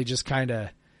 really just kind of,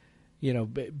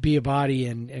 be a body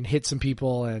and hit some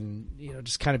people and,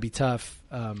 just kind of be tough.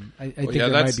 I think there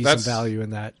might be some value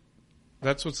in that.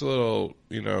 That's what's a little,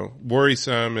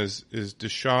 worrisome is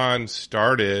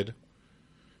Deshaun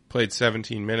played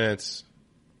 17 minutes,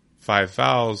 5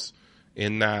 fouls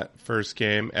in that first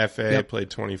game. F.A. played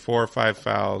 24, 5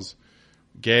 fouls.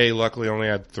 Gay luckily only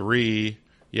had 3.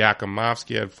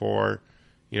 Yakimovsky had 4.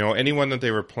 Anyone that they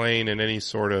were playing in any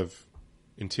sort of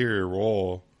interior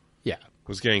role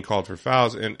was getting called for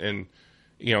fouls. And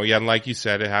like you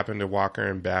said, it happened to Walker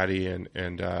and Batty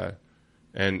and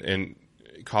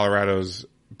Colorado's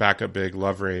backup big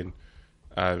Loverain.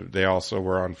 They also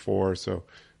were on 4. So,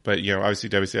 but obviously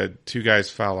WC had 2 guys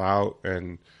foul out,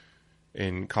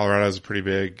 and Colorado's a pretty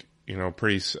big,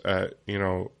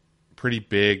 pretty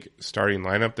big starting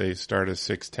lineup. They start a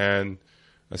 6'10",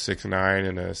 a 6'9",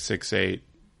 and a 6'8",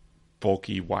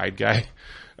 bulky wide guy.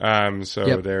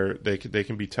 They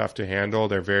can be tough to handle.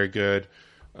 They're very good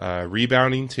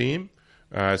rebounding team,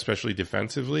 especially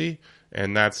defensively,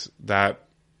 and that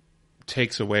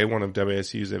takes away one of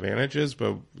WSU's advantages.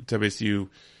 But WSU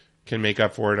can make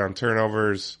up for it on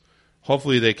turnovers.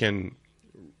 Hopefully, they can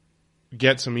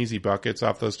get some easy buckets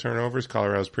off those turnovers.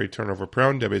 Colorado's pretty turnover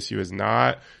prone. WSU is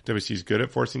not. WSU's good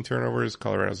at forcing turnovers.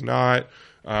 Colorado's not.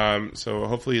 So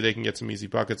hopefully they can get some easy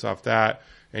buckets off that.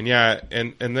 And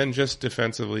and then just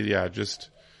defensively,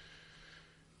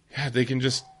 they can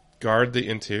just guard the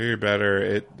interior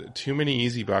better. Too many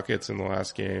easy buckets in the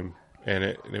last game, and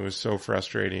it was so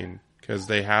frustrating because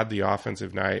they had the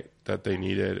offensive night that they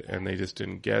needed and they just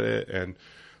didn't get it. And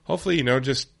hopefully,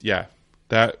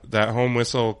 that home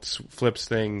whistle flips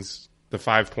things, the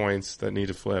 5 points that need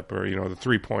to flip, or, the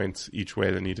 3 points each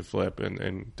way that need to flip,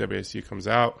 and WSU comes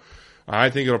out. I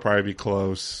think it'll probably be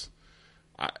close.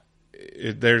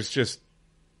 There's just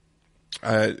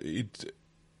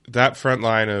that front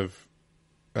line of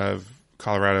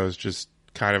Colorado is just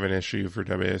kind of an issue for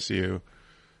WSU,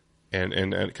 and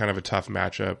kind of a tough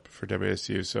matchup for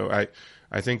WSU. So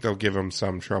I think they'll give them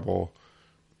some trouble.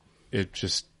 It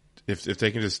just if they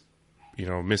can just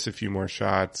miss a few more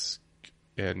shots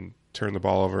and turn the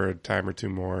ball over a time or two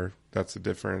more, that's the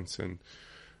difference. And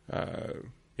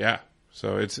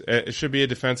so it should be a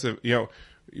defensive.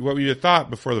 What we had thought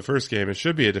before the first game, it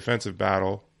should be a defensive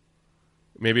battle,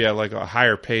 maybe at like a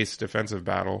higher pace defensive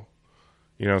battle.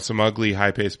 Some ugly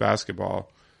high pace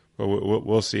basketball, but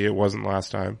we'll see. It wasn't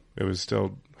last time. It was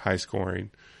still high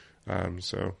scoring. But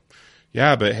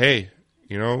hey,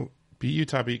 beat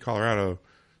Utah, beat Colorado.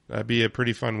 That'd be a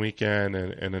pretty fun weekend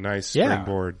and a nice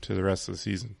springboard to the rest of the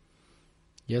season.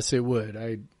 Yes, it would.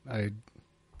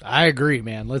 I agree,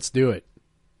 man. Let's do it.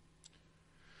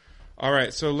 All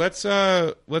right, so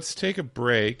let's take a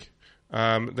break.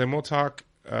 Then we'll talk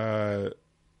the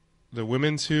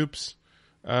women's hoops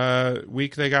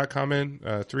week they got coming,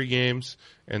 3 games,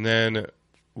 and then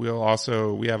we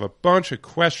have a bunch of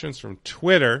questions from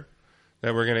Twitter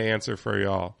that we're going to answer for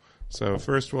y'all. So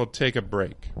first, we'll take a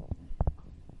break.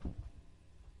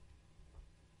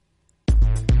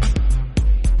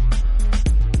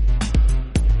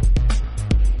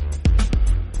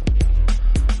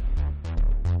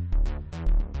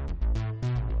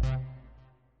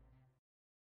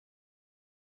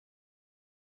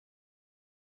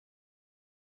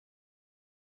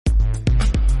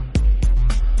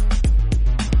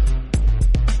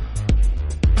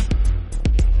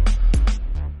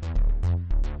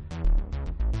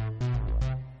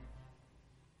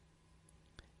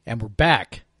 And we're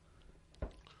back.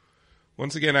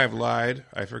 Once again, I've lied.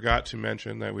 I forgot to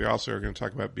mention that we also are going to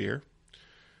talk about beer.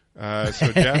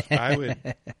 So, Jeff,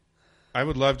 I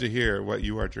would love to hear what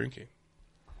you are drinking.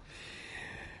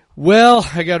 Well,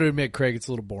 I got to admit, Craig, it's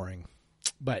a little boring,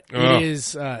 but it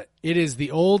is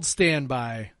the old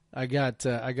standby. I got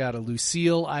a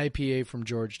Lucille IPA from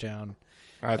Georgetown.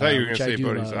 I thought you were going to say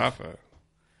Bodhisattva.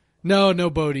 No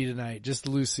Bodhi tonight. Just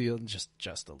a Lucille.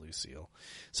 Just a Lucille.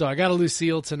 So I got a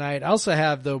Lucille tonight. I also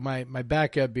have, though, my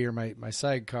backup beer, my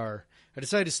sidecar. I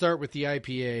decided to start with the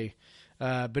IPA.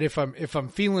 But if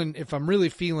I'm really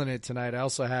feeling it tonight, I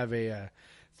also have a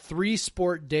 3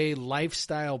 Sport Day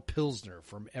Lifestyle Pilsner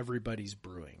from Everybody's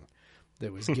Brewing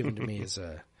that was given to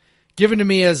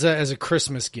me as a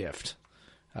Christmas gift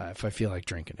if I feel like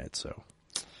drinking it.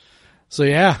 So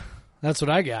yeah, that's what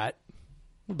I got.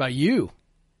 What about you?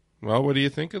 Well, what do you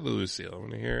think of the Lucille? I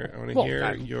want to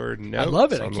hear your notes I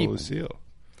love it. on the Lucille.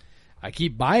 I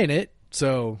keep buying it,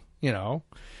 so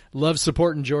love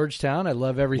supporting Georgetown. I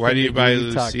love everything. Why do you buy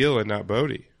Lucille and not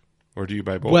Bodie? Or do you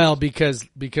buy both? Well, because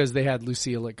they had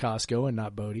Lucille at Costco and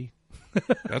not Bodie.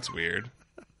 That's weird.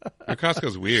 Your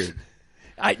Costco's weird.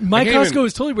 My Costco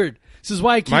is totally weird. This is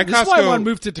why I want to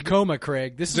move to Tacoma,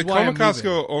 Craig. This is why I'm moving.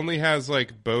 Costco only has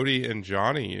like Bodie and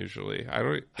Johnny usually.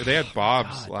 They had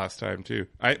Bob's last time too.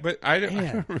 I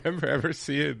don't remember ever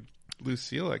seeing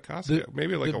Lucille at Costco.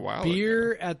 Maybe like a while ago. The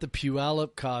beer at the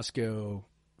Puyallup Costco,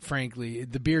 frankly,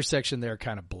 the beer section there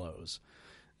kind of blows.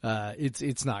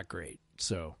 It's not great.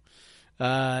 So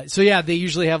yeah, they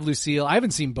usually have Lucille. I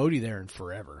haven't seen Bodie there in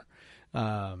forever.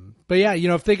 But yeah,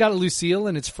 if they got a Lucille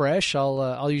and it's fresh,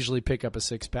 I'll usually pick up a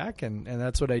 6-pack, and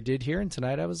that's what I did here. And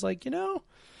tonight I was like, I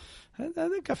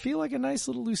think I feel like a nice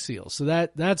little Lucille. So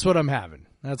that's what I'm having.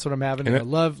 That's what I'm having. And I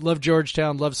love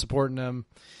Georgetown, love supporting them,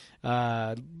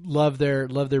 love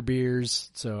their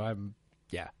beers. So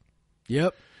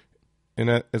yep.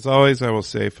 And as always, I will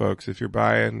say, folks, if you're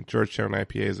buying Georgetown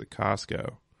IPAs at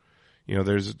Costco,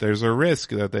 there's a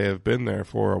risk that they have been there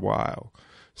for a while.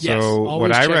 So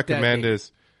what I recommend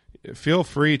is feel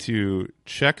free to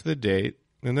check the date,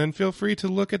 and then feel free to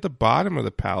look at the bottom of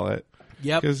the pallet.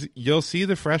 Yep. Because you'll see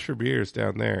the fresher beers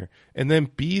down there. And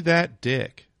then be that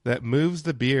dick that moves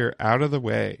the beer out of the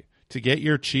way to get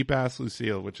your cheap-ass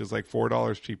Lucille, which is like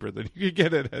 $4 cheaper than you could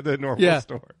get it at the normal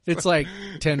store. It's like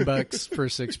 $10 for a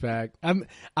 6-pack.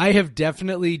 I have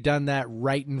definitely done that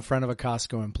right in front of a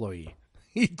Costco employee.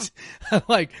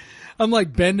 I'm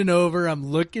like bending over. I'm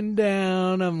looking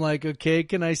down. I'm like, okay,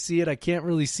 can I see it? I can't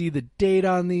really see the date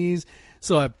on these.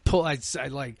 So I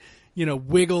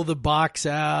wiggle the box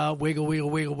out,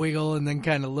 wiggle, and then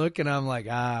kind of look, and I'm like,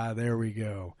 there we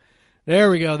go.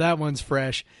 That one's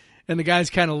fresh. And the guy's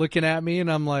kind of looking at me, and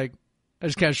I'm like, I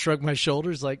just kind of shrug my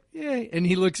shoulders like, yeah. And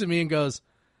he looks at me and goes,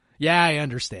 yeah, I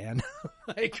understand.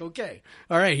 Like, okay.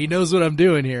 All right. He knows what I'm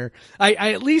doing here.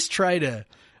 I at least try to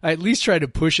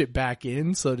push it back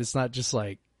in so that it's not just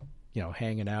like,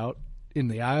 hanging out in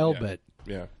the aisle. Yeah. But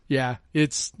yeah,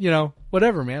 it's,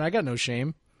 whatever, man. I got no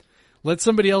shame. Let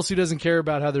somebody else who doesn't care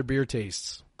about how their beer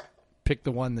tastes pick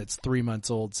the one that's 3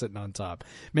 months old sitting on top.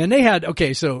 Man, they had,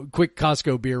 so quick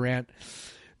Costco beer rant.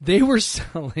 They were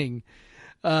selling,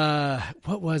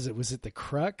 what was it? Was it the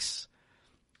Crux?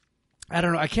 I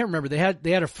don't know. I can't remember. They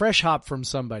had a fresh hop from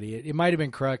somebody. It might have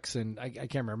been Crux, and I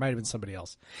can't remember. It might have been somebody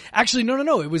else. Actually,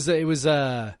 no. It was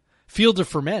Field to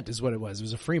Ferment is what it was. It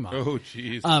was a Fremont. Oh,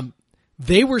 jeez.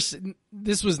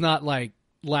 This was not like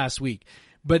last week,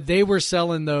 but they were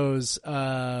selling those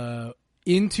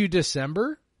into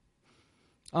December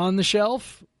on the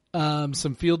shelf.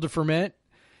 Some Field to Ferment,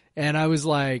 and I was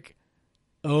like,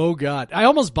 oh God! I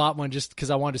almost bought one just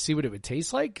because I wanted to see what it would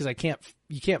taste like because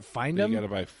you can't find them. You got to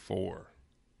buy 4.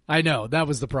 I know that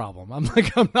was the problem. I'm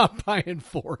like, I'm not buying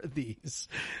 4 of these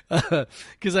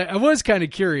because I was kind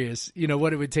of curious,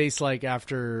 what it would taste like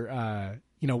after,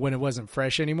 when it wasn't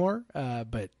fresh anymore.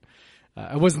 But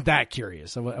I wasn't that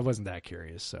curious. I wasn't that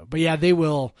curious. So, but yeah, they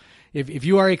will. If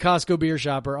you are a Costco beer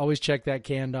shopper, always check that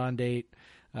canned on date,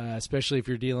 especially if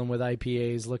you're dealing with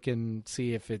IPAs.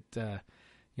 See if it.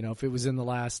 If it was in the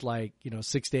last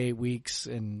 6 to 8 weeks,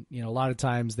 and a lot of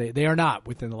times they are not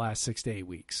within the last 6 to 8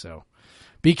 weeks. So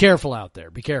be careful out there.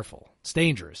 Be careful. It's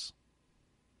dangerous.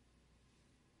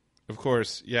 Of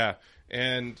course, yeah,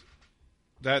 and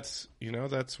that's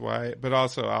why. But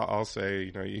also, I'll say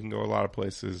you can go a lot of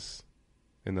places,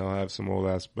 and they'll have some old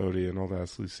ass Bodie and old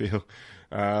ass Lucille.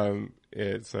 So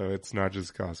it's not just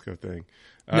a Costco thing.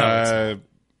 No,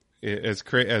 as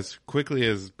quickly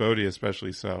as Bodie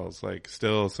especially sells, like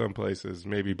still some places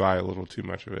maybe buy a little too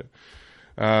much of it.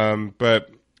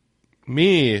 But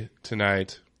me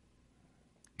tonight,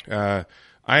 I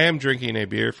am drinking a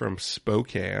beer from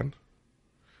Spokane,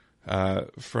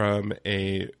 from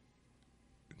a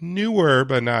newer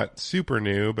but not super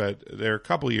new, but they're a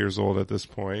couple years old at this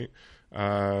point.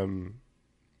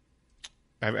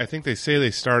 I think they say they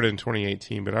started in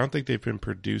 2018, but I don't think they've been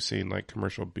producing like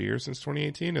commercial beer since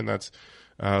 2018, and that's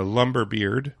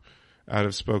Lumberbeard out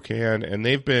of Spokane, and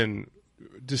they've been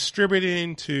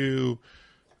distributing to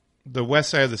the west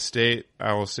side of the state,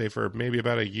 I will say, for maybe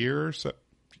about a year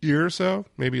or so,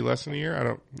 maybe less than a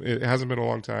year. It hasn't been a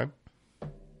long time.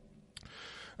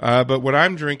 But what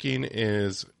I'm drinking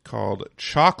is called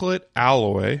Chocolate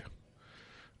Alloy.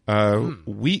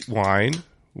 wheat wine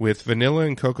with vanilla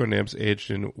and cocoa nibs aged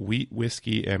in wheat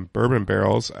whiskey and bourbon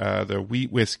barrels. The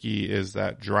wheat whiskey is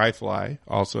that Dry Fly,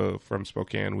 also from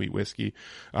Spokane wheat whiskey.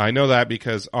 I know that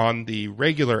because on the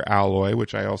regular alloy,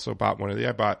 which I also bought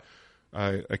I bought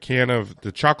a can of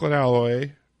the chocolate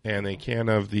alloy and a can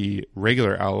of the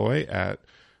regular alloy at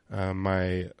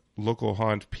my local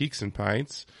haunt Peaks and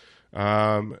Pints.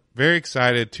 Very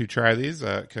excited to try these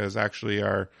because actually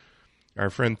our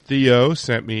friend Theo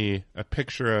sent me a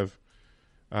picture of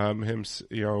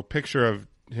picture of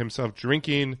himself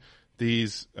drinking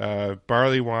these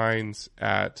barley wines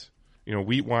at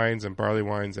wheat wines and barley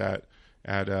wines at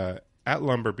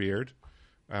Lumberbeard,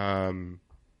 and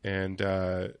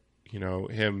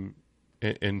him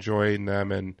enjoying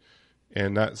them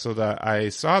and that, so that I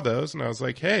saw those and I was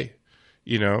like, hey,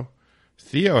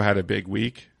 Theo had a big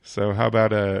week, so how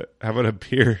about a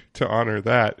beer to honor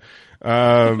that?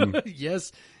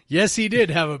 Yes, he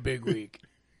did have a big week.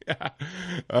 Yeah.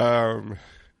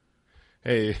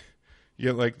 Hey, you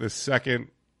get like the second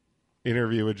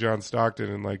interview with John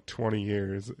Stockton in like 20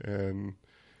 years, and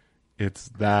it's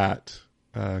that.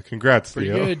 Congrats, pretty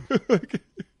Theo. Good.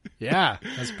 Yeah,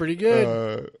 that's pretty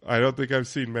good. I don't think I've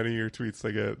seen many of your tweets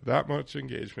that get that much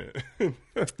engagement.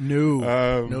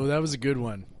 No, that was a good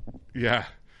one. Yeah.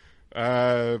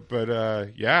 Some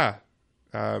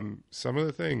of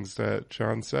the things that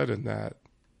John said in that,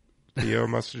 Theo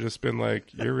must have just been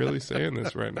like, you're really saying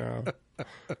this right now.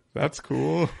 That's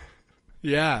cool.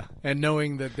 Yeah, and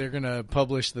knowing that they're going to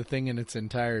publish the thing in its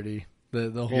entirety,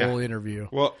 the whole interview.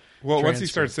 Well, once he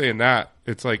starts saying that,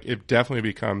 it's like it definitely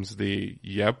becomes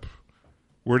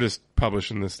we're just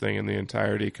publishing this thing in the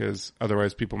entirety because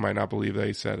otherwise people might not believe that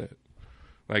he said it.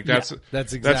 Like that's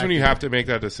when you have to make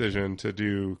that decision to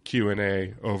do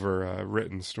Q&A over a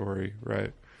written story,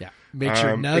 right? Yeah. Make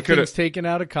sure nothing's taken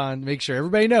out of context. Make sure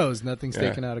everybody knows nothing's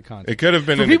taken out of context. It could have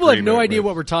been. For people who have no idea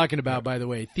what we're talking about, by the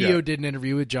way, Theo did an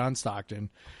interview with John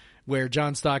Stockton where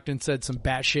John Stockton said some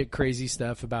batshit crazy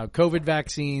stuff about COVID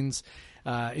vaccines,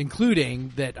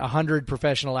 including that 100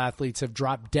 professional athletes have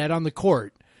dropped dead on the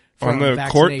court. On the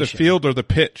court, the field, or the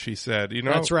pitch, he said.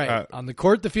 That's right. On the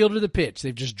court, the field, or the pitch.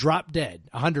 They've just dropped dead,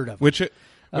 100 of them. Which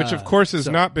of course, has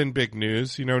not been big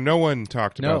news. No one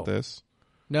talked about this.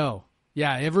 No.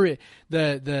 Yeah,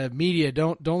 the media,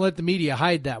 don't let the media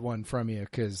hide that one from you,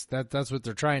 because that's what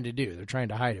they're trying to do. They're trying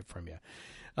to hide it from you.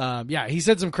 He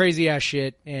said some crazy-ass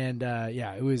shit, and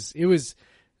it was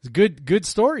a good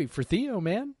story for Theo,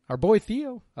 man. Our boy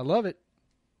Theo. I love it.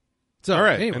 So, all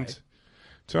right. Anyway. And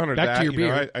to honor back that, to your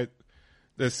beer.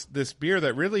 This beer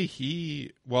that really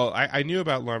I knew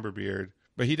about Lumberbeard,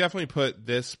 but he definitely put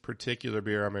this particular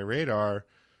beer on my radar.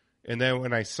 And then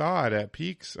when I saw it at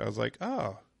Peaks, I was like,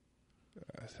 oh,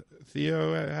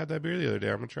 Theo had that beer the other day.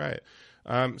 I'm going to try it.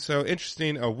 So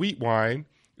interesting. A wheat wine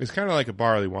is kind of like a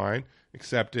barley wine,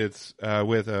 except it's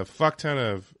with a fuck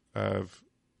ton of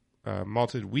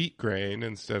malted wheat grain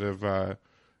instead of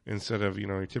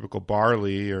your typical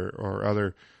barley or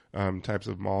other types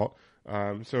of malt.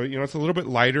 So it's a little bit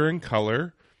lighter in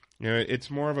color. It's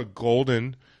more of a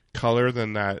golden color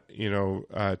than that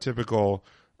typical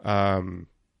kind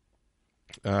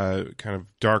of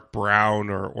dark brown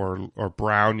or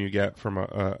brown you get from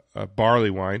a barley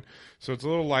wine. So it's a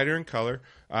little lighter in color.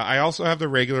 I also have the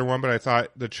regular one, but I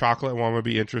thought the chocolate one would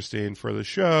be interesting for the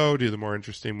show. Do the more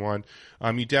interesting one.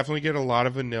 You definitely get a lot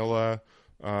of vanilla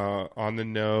on the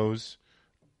nose.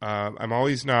 I'm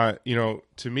always not,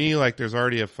 to me, like there's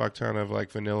already a fuck ton of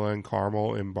like vanilla and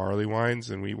caramel in barley wines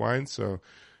and wheat wines. So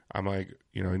I'm like,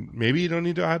 maybe you don't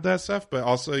need to add that stuff, but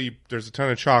also there's a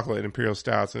ton of chocolate in imperial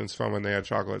stouts, and it's fun when they add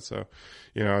chocolate. So,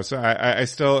 so I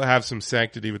still have some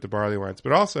sanctity with the barley wines,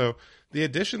 but also the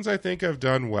additions I think have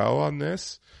done well on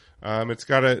this. It's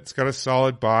got a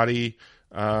solid body,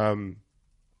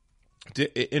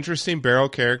 interesting barrel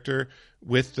character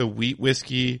with the wheat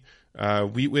whiskey.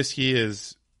 Wheat whiskey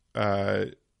is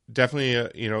definitely,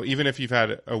 even if you've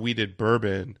had a wheated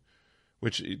bourbon,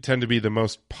 which tend to be the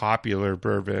most popular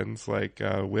bourbons like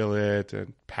Willet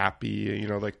and Pappy,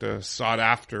 like the sought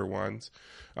after ones,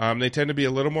 they tend to be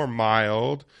a little more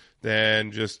mild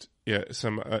than just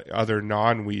some other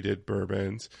non-wheated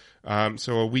bourbons.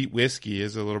 So a wheat whiskey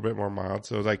is a little bit more mild.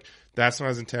 So like that's not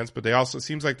as intense, but they also, it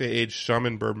seems like they age some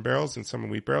in bourbon barrels and some in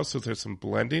wheat barrels. So there's some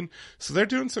blending. So they're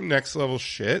doing some next level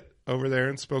shit over there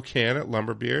in Spokane at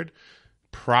Lumberbeard.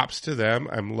 Props to them.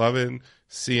 I'm loving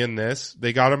seeing this.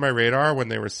 They got on my radar when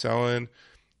they were selling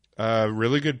a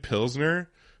really good Pilsner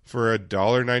for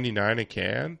 $1.99 a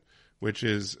can, which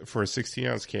is for a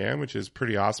 16-ounce can, which is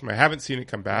pretty awesome. I haven't seen it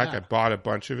come back. Yeah. I bought a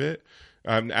bunch of it,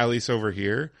 at least over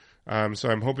here. So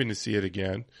I'm hoping to see it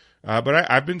again.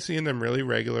 But I've been seeing them really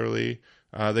regularly.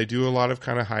 They do a lot of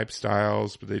kind of hype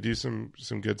styles, but they do some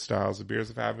good styles. The beers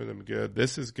have had them good.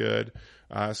 This is good.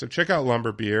 So check out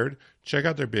Lumberbeard. Check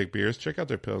out their big beers. Check out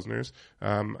their Pilsners.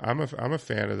 I'm a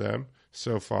fan of them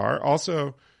so far.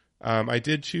 Also, I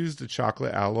did choose the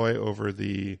chocolate alloy over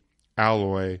the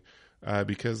alloy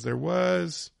because there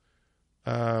was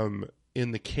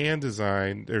in the can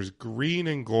design, there's green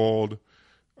and gold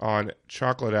on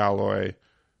chocolate alloy.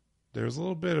 There's a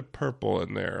little bit of purple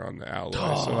in there on the alloy.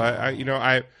 Oh.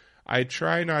 So I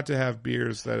try not to have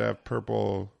beers that have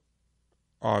purple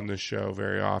on the show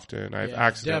very often. I've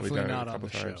accidentally done it a couple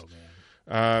times.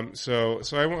 Show,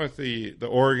 so I went with the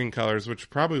Oregon colors, which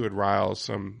probably would rile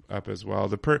some up as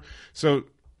well.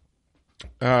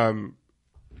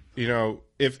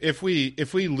 If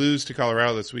we lose to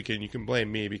Colorado this weekend, you can blame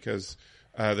me because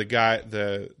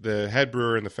the head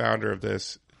brewer and the founder of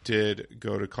this did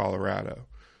go to Colorado.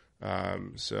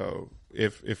 So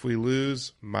if we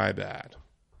lose, my bad,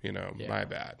 my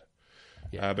bad.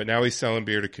 Yeah. But now he's selling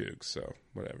beer to Cougs, so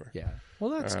whatever. Yeah.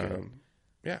 Well, that's good.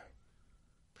 Yeah.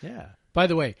 Yeah. By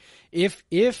the way,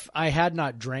 if I had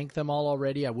not drank them all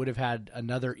already, I would have had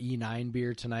another E9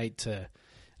 beer tonight to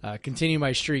continue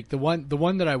my streak. The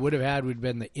one that I would have had would have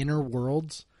been the Inner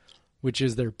Worlds, which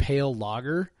is their pale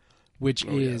lager, which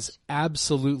is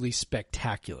absolutely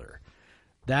spectacular.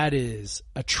 That is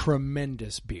a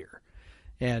tremendous beer,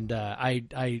 and I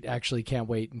actually can't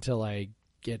wait until I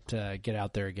get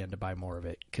out there again to buy more of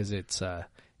it because it's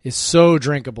so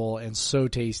drinkable and so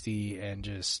tasty and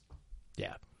just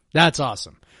that's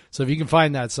awesome. So if you can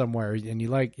find that somewhere and you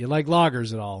like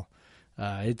lagers at all,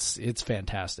 it's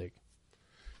fantastic.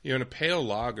 And a pale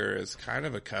lager is kind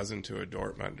of a cousin to a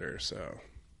Dortmunder, so.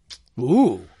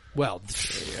 Ooh, well,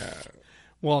 yeah.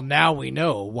 Well, now we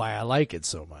know why I like it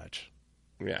so much.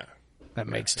 Yeah. That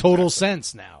makes total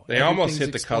sense now. They almost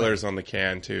hit the colors on the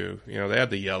can, too. They had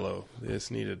the yellow. They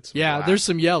just needed some black. There's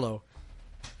some yellow.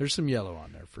 There's some yellow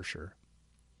on there for sure.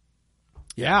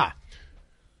 Yeah.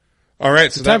 All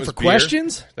right, so time for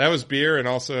questions? That was beer and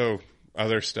also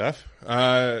other stuff.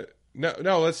 No,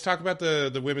 let's talk about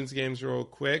the women's games real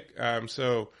quick.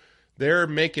 So they're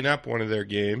making up one of their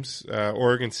games,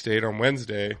 Oregon State on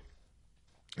Wednesday.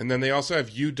 And then they also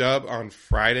have UW on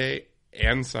Friday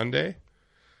and Sunday.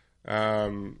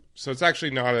 So it's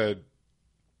actually not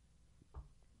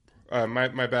my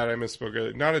bad, I misspoke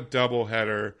earlier. Not a double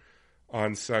header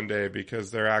on Sunday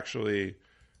because they're actually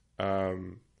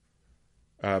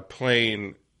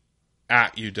playing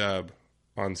at UW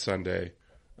on Sunday,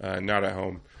 not at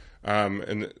home.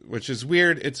 And which is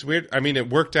weird. It's weird. I mean, it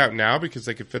worked out now because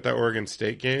they could fit that Oregon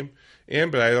State game in,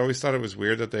 but I always thought it was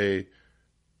weird that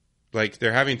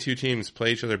they're having two teams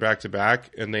play each other back to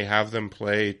back and they have them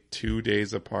play 2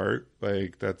 days apart.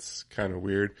 That's kind of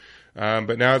weird.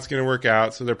 But now it's going to work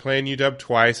out. So they're playing UW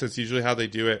twice. That's usually how they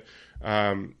do it.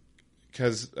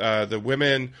 Because the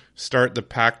women start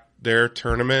their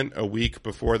tournament a week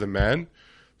before the men.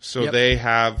 So they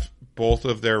have both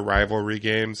of their rivalry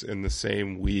games in the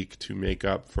same week to make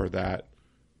up for that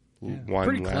one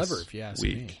pretty less clever, if you ask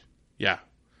week. Me. Yeah.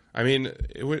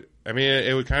 It would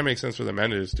kind of make sense for the men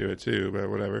to just do it too, but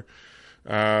whatever.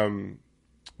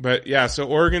 But yeah, so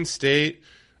Oregon State,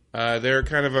 they're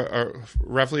kind of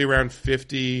roughly around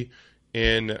 50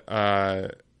 in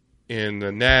the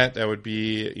net. That would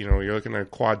be, you're looking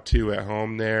at quad 2 at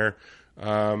home there.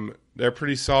 They're a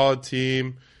pretty solid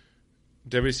team.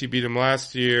 WC beat them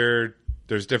last year.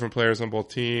 There's different players on both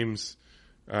teams,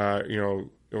 or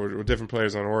different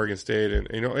players on Oregon State. And,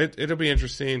 it'll be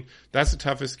interesting. That's the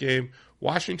toughest game.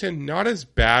 Washington, not as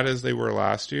bad as they were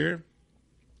last year.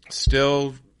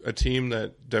 Still a team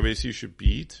that WSU should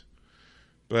beat,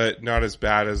 but not as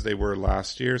bad as they were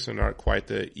last year. So not quite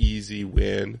the easy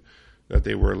win that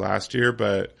they were last year,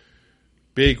 but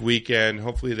big weekend.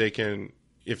 Hopefully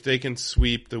if they can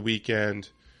sweep the weekend,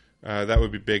 that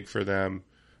would be big for them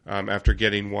after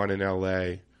getting one in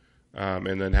LA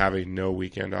and then having no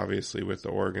weekend, obviously, with the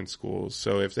Oregon schools.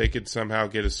 So if they could somehow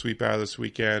get a sweep out of this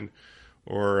weekend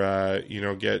or,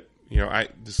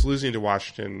 just losing to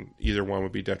Washington, either one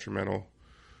would be detrimental.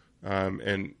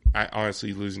 And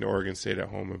honestly, losing to Oregon State at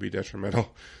home would be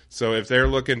detrimental. So if they're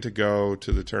looking to go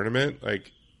to the tournament,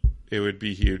 it would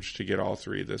be huge to get all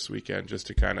three this weekend just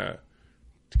to kind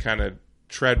of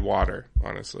tread water,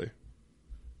 honestly.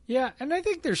 Yeah, and I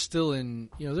think they're still in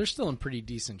pretty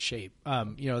decent shape.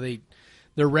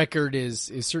 Their record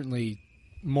is certainly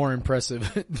more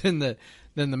impressive than the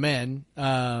men.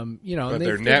 But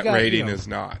their net rating is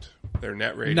not. Their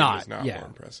net rating is not more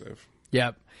impressive.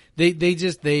 Yep.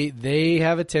 They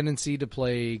have a tendency to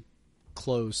play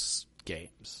close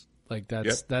games. Like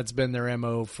that's been their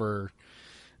MO for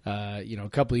a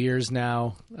couple of years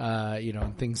now.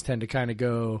 Things tend to kind of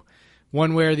go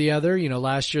one way or the other.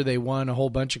 Last year they won a whole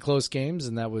bunch of close games,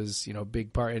 and that was a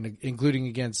big part, and including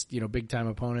against big time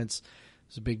opponents. It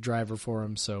was a big driver for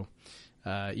them. So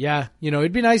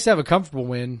it'd be nice to have a comfortable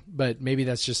win, but maybe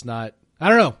that's just not. I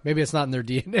don't know. Maybe it's not in their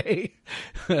DNA.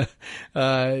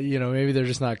 Maybe they're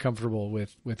just not comfortable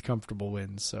with comfortable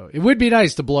wins. So it would be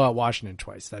nice to blow out Washington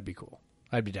twice. That'd be cool.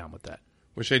 I'd be down with that.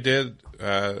 Which they did.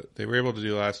 They were able to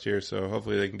do last year, so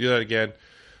hopefully they can do that again.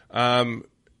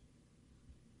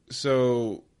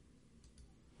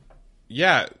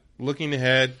 Looking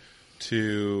ahead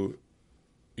to,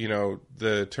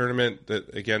 the tournament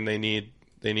that, again, they need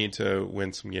to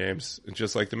win some games,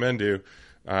 just like the men do.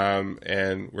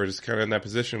 And we're just kind of in that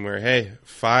position where, hey,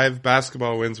 5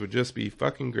 basketball wins would just be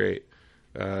fucking great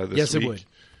this week. Yes, it would.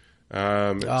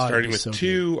 Starting with so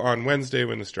 2 good. on Wednesday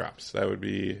when this drops. That would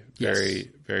be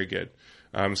very, very good.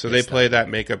 So they play that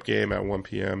makeup game at 1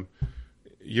 p.m.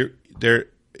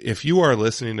 If you are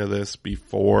listening to this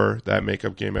before that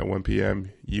makeup game at 1 p.m.,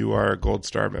 you are a Gold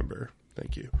Star member.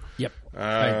 Thank you. Yep.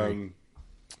 I agree.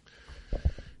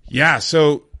 Yeah,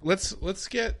 so let's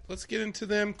get into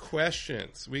them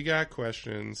questions. We got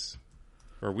questions,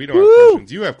 or we don't have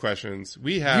questions. You have questions.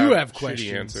 We have shitty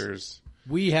questions. Answers.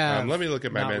 We have. Let me look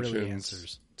at my mentions really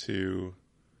to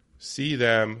see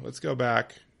them. Let's go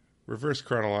back, reverse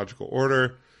chronological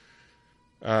order.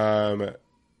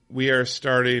 We are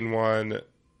starting with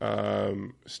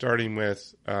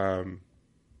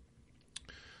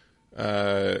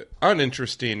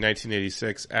uninteresting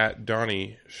 1986 at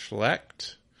Donnie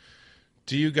Schlecht.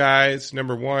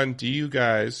 Number one, do you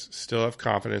guys still have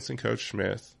confidence in Coach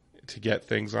Smith to get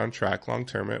things on track long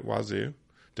term at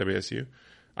WSU?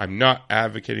 I'm not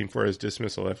advocating for his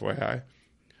dismissal, FYI.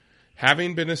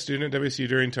 Having been a student at WSU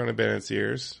during Tony Bennett's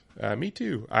years, me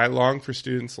too. I long for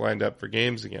students lined up for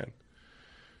games again.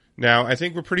 Now, I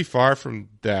think we're pretty far from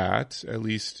that. At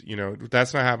least,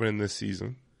 that's not happening this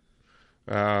season.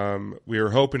 We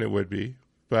were hoping it would be.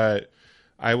 But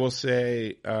I will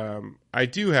say I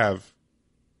do have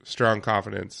strong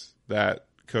confidence that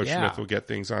Coach Smith will get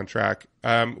things on track.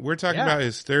 We're talking about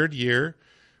his 3rd year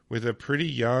with a pretty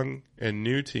young and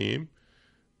new team,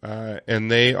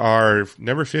 and they are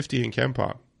number 50 in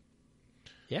KenPom.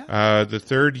 Yeah. The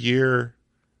 3rd year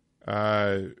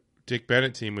Dick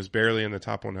Bennett team was barely in the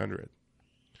top 100.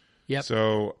 Yep.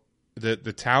 So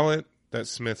the talent that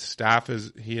Smith's staff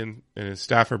he and his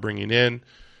staff are bringing in,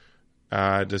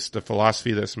 just the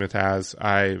philosophy that Smith has,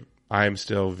 I'm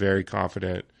still very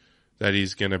confident that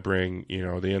he's going to bring, the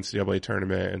NCAA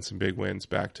tournament and some big wins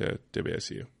back to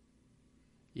WSU.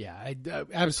 Yeah, I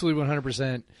absolutely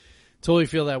 100% totally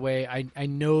feel that way. I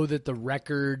know that the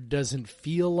record doesn't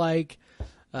feel like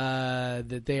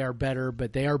that they are better,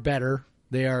 but they are better.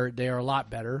 They are a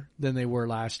lot better than they were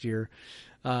last year.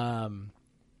 By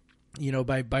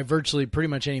virtually pretty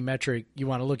much any metric you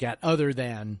want to look at other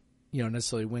than,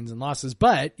 necessarily wins and losses.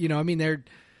 But, they're,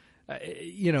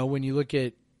 when you look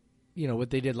at, what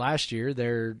they did last year,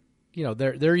 they're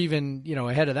even,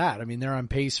 ahead of that. I mean, they're on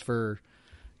pace for,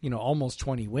 almost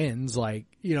 20 wins. Like,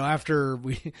 after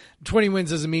 20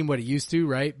 wins doesn't mean what it used to,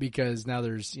 right? Because now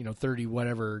there's, 30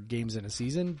 whatever games in a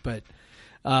season. But,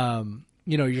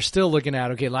 you're still looking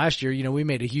at, okay, last year, we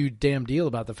made a huge damn deal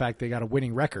about the fact they got a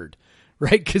winning record,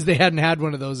 right? Because they hadn't had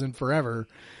one of those in forever.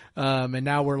 And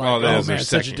now we're like, that was their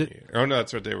second year. Oh, no,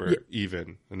 that's right. They were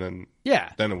even. And then,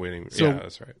 then a winning. So, yeah,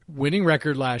 that's right. Winning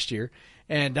record last year.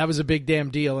 And that was a big damn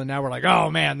deal. And now we're like,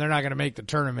 oh man, they're not going to make the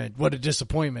tournament. What a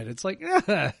disappointment. It's like,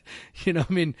 let's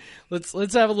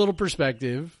have a little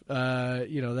perspective.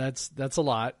 That's a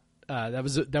lot.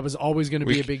 That was always going to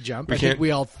be a big jump. I think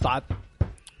we all thought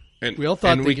they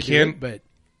could do it, but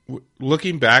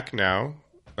looking back now,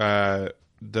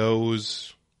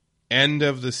 those end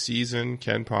of the season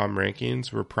KenPom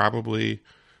rankings were probably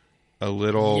a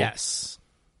little because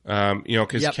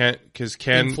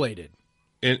Ken inflated.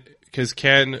 Because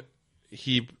Ken,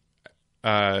 he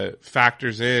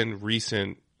factors in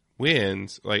recent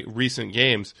wins, like recent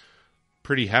games,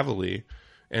 pretty heavily.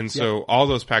 And so all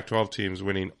those Pac-12 teams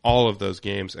winning all of those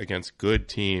games against good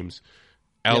teams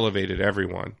elevated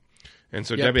everyone. And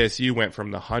so WSU went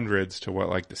from the hundreds to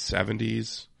the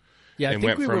 70s. Yeah, I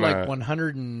think we were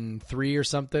 103 or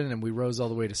something, and we rose all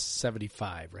the way to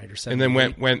 75, right? Or 78, and then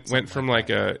went from went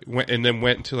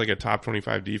to a top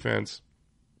 25 defense.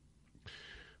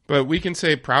 But we can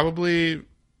say probably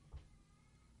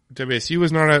WSU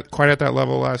was not quite at that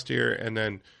level last year, and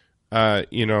then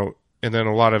and then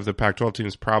a lot of the Pac-12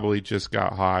 teams probably just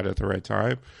got hot at the right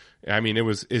time, I mean,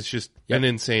 it's just an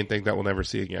insane thing that we'll never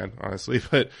see again, honestly.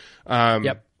 But,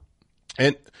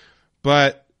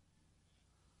 but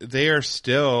they are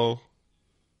still,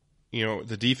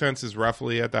 the defense is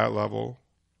roughly at that level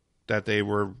that they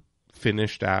were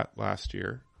finished at last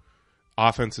year.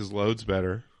 Offense is loads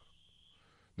better.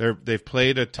 They've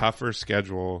played a tougher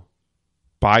schedule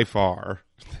by far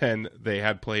than they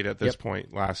had played at this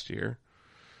point last year.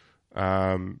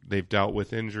 They've dealt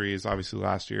with injuries. Obviously,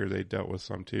 last year they dealt with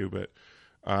some too, but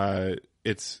they're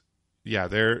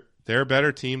a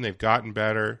better team. They've gotten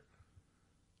better.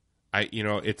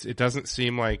 It doesn't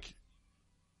seem like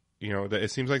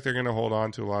it seems like they're going to hold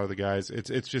on to a lot of the guys.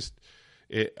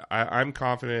 I'm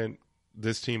confident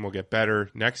this team will get better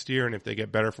next year, and if they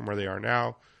get better from where they are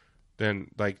now, then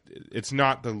it's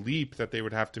not the leap that they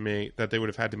would have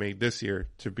had to make this year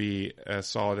to be a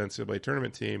solid NCAA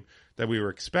tournament team that we were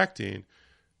expecting,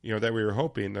 that we were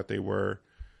hoping that they were.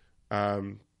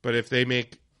 But if they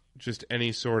make just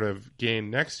any sort of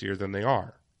gain next year, then they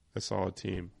are a solid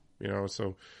team,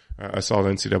 so a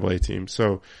solid NCAA team.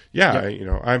 So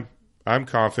I'm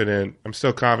confident. I'm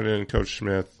still confident in Coach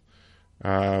Smith.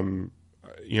 Some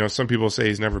people say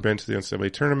he's never been to the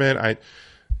NCAA tournament.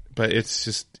 But it's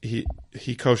just he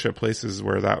coached at places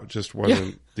where that just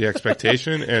wasn't the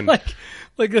expectation, and like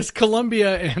this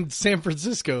Columbia and San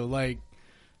Francisco.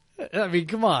 I mean,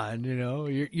 come on,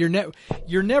 you're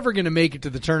never going to make it to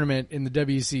the tournament in the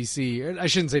WCC. I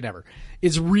shouldn't say never.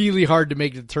 It's really hard to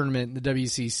make it to the tournament in the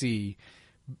WCC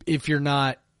if you're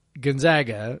not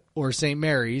Gonzaga or St.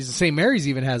 Mary's. St. Mary's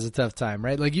even has a tough time,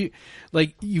 right?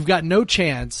 You've got no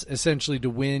chance essentially to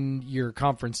win your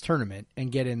conference tournament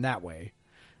and get in that way.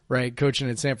 Right, coaching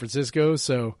at San Francisco.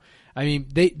 So, I mean,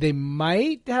 they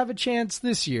might have a chance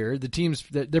this year. The teams,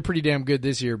 they're pretty damn good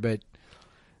this year, but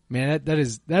man, that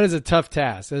is a tough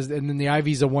task. And then the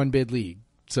Ivy's a one bid league.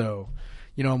 So,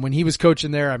 when he was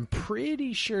coaching there, I'm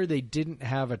pretty sure they didn't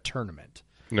have a tournament.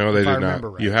 No, they did not.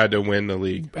 Right. You had to win the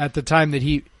league at the time that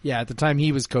he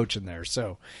was coaching there.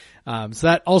 So, so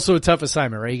that also a tough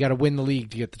assignment, right? You got to win the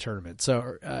league to get the tournament.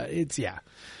 So,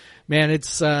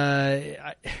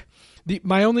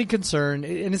 my only concern,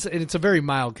 and it's a very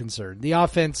mild concern, the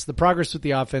offense, the progress with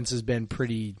the offense has been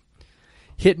pretty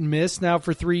hit and miss now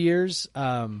for 3 years.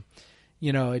 And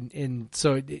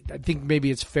so I think maybe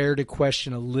it's fair to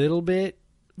question a little bit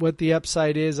what the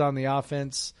upside is on the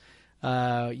offense,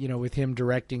 with him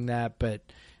directing that. But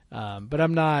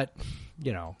I'm not,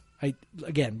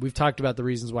 again, we've talked about the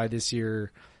reasons why this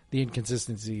year, the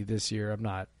inconsistency this year. I'm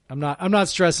not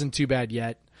stressing too bad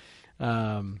yet.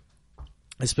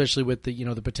 Especially with the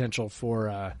the potential for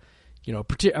a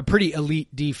pretty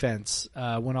elite defense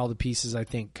when all the pieces I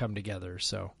think come together.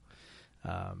 So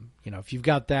if you've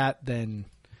got that, then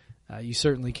you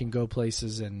certainly can go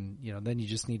places, and then you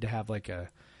just need to have like a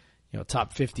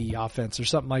top 50 offense or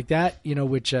something like that.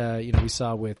 Which we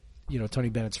saw with Tony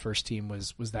Bennett's first team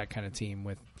was that kind of team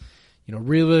with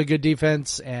really good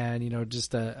defense and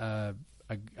just a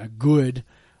good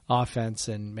offense,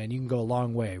 and man, you can go a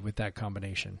long way with that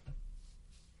combination.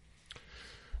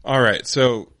 All right,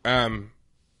 so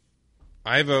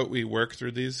I vote we work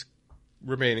through these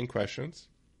remaining questions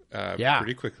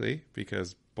pretty quickly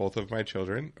because both of my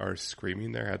children are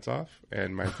screaming their heads off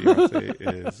and my fiance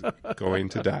is going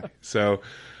to die. So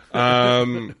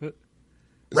rapid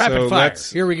fire.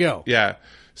 Here we go. Yeah.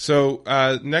 So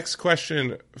next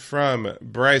question from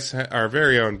Bryce, our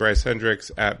very own Bryce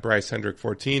Hendricks at Bryce Hendrick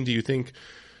 14. Do you think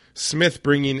Smith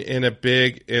bringing in a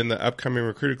big in the upcoming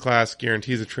recruited class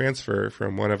guarantees a transfer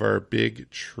from one of our big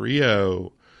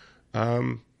trio?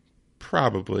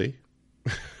 Probably.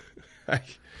 I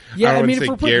mean, if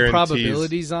we're putting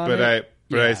probabilities on it.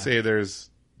 I say there's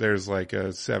like a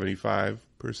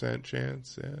 75%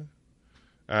 chance.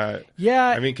 Yeah.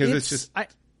 I mean, because it's just.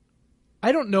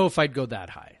 I don't know if I'd go that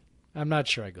high. I'm not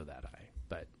sure I'd go that high,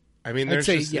 but I mean, it's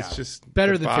just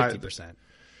better than 50%.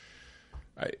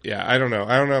 I don't know.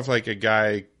 I don't know if like a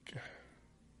guy.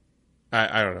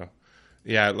 I don't know.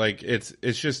 Yeah, like it's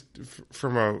just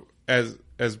from as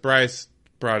Bryce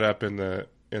brought up in the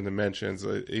mentions,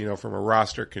 from a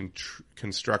roster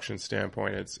construction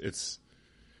standpoint,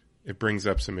 it brings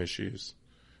up some issues.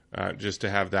 Just to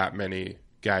have that many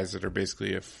guys that are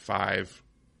basically a 5,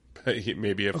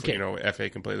 maybe if FA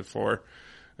can play the 4,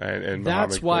 and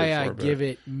that's why I give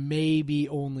it maybe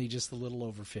only just a little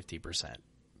over 50%.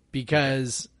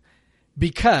 Because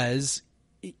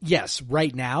yes,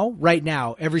 right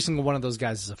now, every single one of those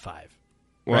guys is a 5.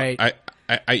 Well, right?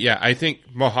 I think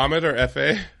Mohammed or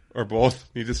FA or both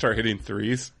need to start hitting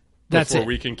 3s before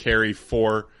we can carry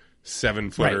 4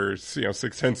 7-footers, right.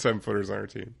 6'10", 7-footers on our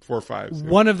team, 4'5".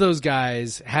 One of those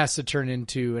guys has to turn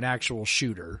into an actual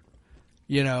shooter.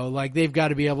 Like they've got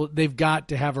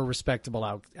to have a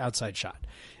respectable outside shot,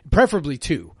 preferably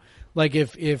two. Like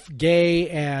if Gay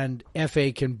and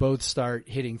FA can both start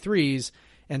hitting threes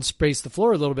and space the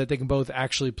floor a little bit, they can both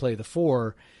actually play the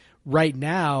four. Right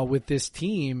now with this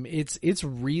team, it's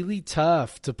really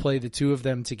tough to play the two of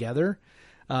them together,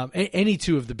 any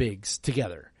two of the bigs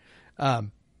together,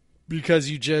 because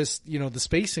you just the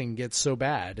spacing gets so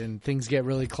bad and things get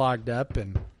really clogged up,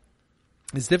 and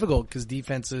it's difficult because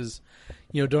defenses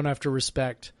don't have to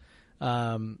respect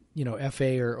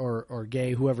FA or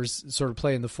Gay, whoever's sort of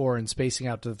playing the four and spacing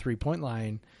out to the 3-point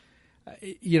line.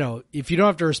 If you don't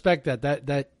have to respect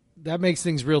that makes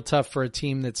things real tough for a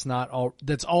team that's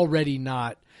already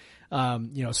not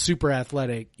super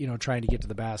athletic, trying to get to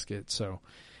the basket. So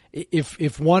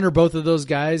if one or both of those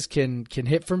guys can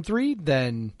hit from three,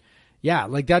 then yeah,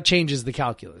 like that changes the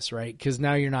calculus, right? Because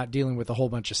now you're not dealing with a whole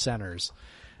bunch of centers.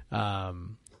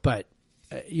 But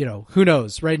who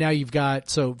knows? Right now you've got,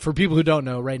 so for people who don't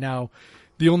know, right now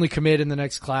the only commit in the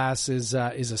next class is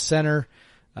a center.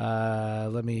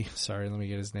 Let me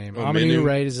get his name. Aminu,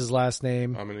 right, is his last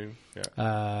name. Aminu,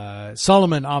 yeah.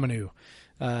 Solomon Aminu,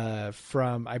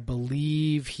 from, I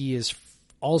believe he is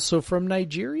also from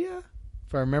Nigeria,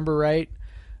 if I remember right.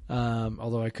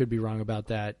 Although I could be wrong about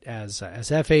that, as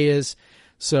FA is.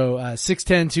 So,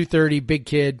 6'10", 230, big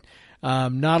kid.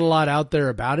 Not a lot out there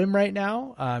about him right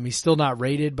now. He's still not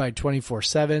rated by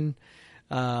 24/7.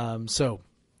 So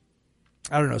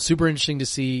I don't know. Super interesting to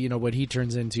see, what he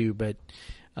turns into, but,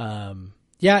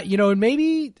 yeah, and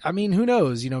maybe, who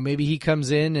knows, maybe he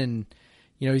comes in and,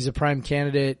 he's a prime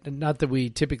candidate. Not that we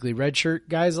typically redshirt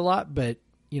guys a lot, but,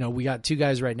 we got two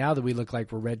guys right now that we look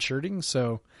like we're redshirting.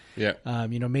 So, yeah,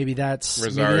 maybe that's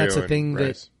a thing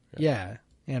that, yeah,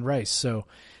 and Rice. So,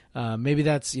 maybe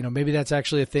that's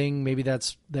actually a thing. Maybe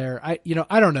that's there. I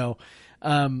don't know.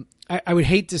 I would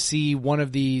hate to see one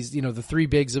of these, the three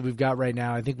bigs that we've got right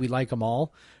now. I think we like them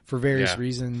all for various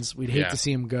reasons. We'd hate to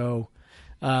see them go.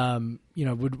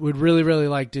 Would really, really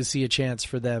like to see a chance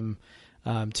for them,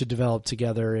 to develop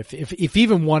together. If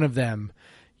even one of them,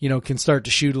 can start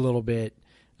to shoot a little bit,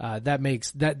 that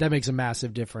makes a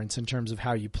massive difference in terms of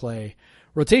how you play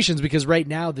rotations, because right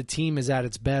now the team is at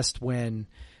its best when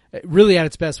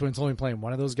it's only playing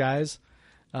one of those guys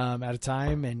at a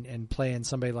time and playing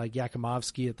somebody like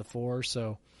Yakimovsky at the four.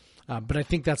 So, but I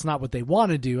think that's not what they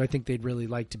want to do. I think they'd really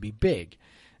like to be big.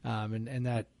 And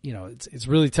that, it's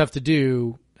really tough to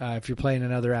do if you're playing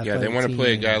another athletic team. Yeah, they want to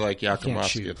play a guy like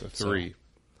Yakimovsky at the three. So.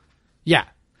 Yeah.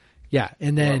 Yeah.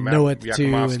 And then Noah at the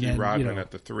two. And then, Rodman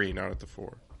at the three, not at the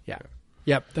four. Yeah.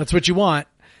 Yep. That's what you want,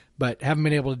 but haven't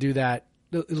been able to do that.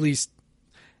 At least,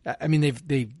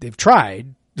 they've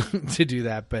tried to do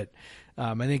that, but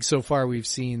I think so far we've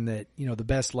seen that, the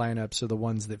best lineups are the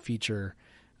ones that feature,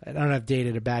 I don't have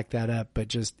data to back that up, but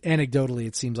just anecdotally,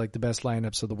 it seems like the best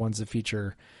lineups are the ones that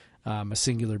feature a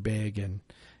singular big. And,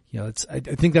 I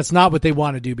think that's not what they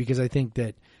want to do, because I think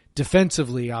that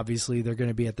defensively, obviously, they're going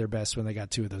to be at their best when they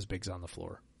got two of those bigs on the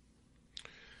floor.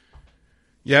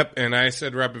 Yep, and I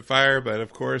said rapid fire, but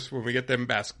of course, when we get them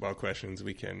basketball questions,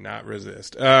 we cannot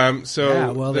resist. They asked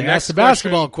the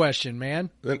basketball question,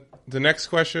 man. The next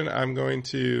question, I'm going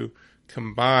to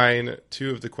combine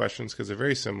two of the questions because they're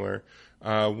very similar.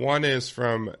 One is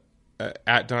from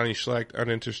at Donnie Schlecht,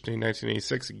 uninteresting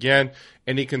 1986. Again,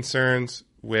 any concerns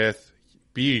with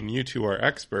being you two are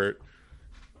expert?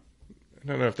 I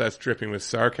don't know if that's dripping with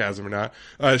sarcasm or not.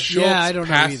 Schultz I don't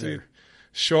know either.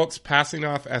 Schultz passing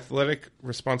off athletic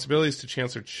responsibilities to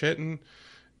Chancellor Chittenden,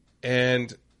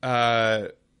 and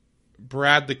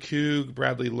Bradley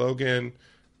Logan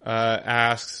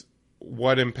asks,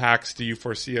 what impacts do you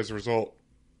foresee as a result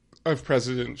of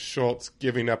President Schultz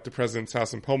giving up the President's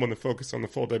House in Pullman to focus on the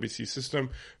full WC system?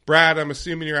 Brad, I'm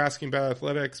assuming you're asking about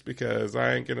athletics, because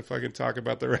I ain't gonna fucking talk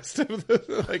about the rest of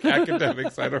the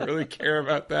academics. I don't really care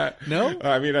about that. No,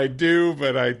 I do,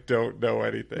 but I don't know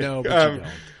anything. No, but you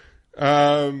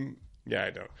don't. Yeah,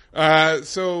 I don't.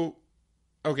 So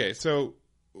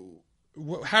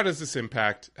how does this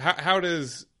impact? How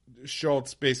does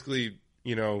Schultz basically,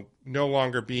 no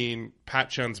longer being Pat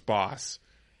Chun's boss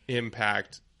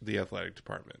impact the athletic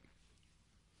department?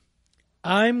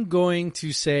 I'm going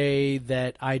to say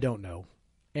that I don't know.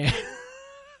 Which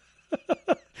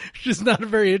is not a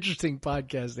very interesting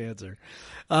podcast answer.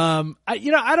 I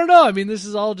don't know. This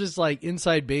is all just like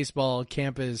inside baseball,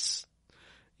 campus,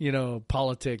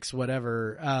 politics,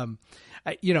 whatever.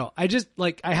 I just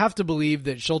I have to believe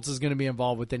that Schultz is going to be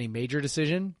involved with any major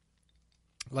decision.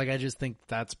 I just think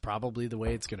that's probably the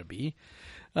way it's going to be.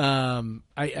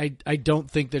 I don't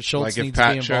think that Schultz like needs if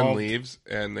to be Pat Chun involved. leaves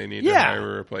and they need to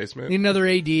hire a replacement. Need another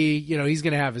AD, he's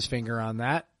going to have his finger on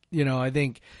that. I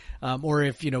think, or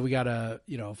if, we got a,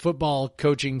 football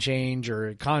coaching change or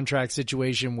a contract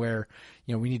situation where,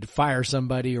 we need to fire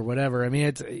somebody or whatever. I mean,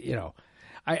 it's,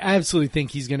 I absolutely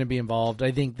think he's going to be involved.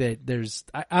 I think that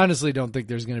I honestly don't think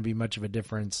there's going to be much of a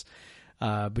difference,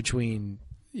 between,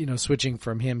 switching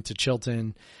from him to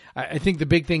Chilton. I think the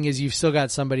big thing is you've still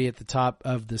got somebody at the top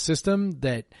of the system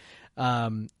that,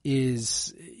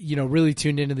 is, really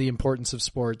tuned into the importance of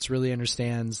sports, really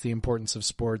understands the importance of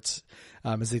sports,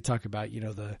 as they talk about,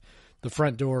 the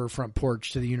front door, front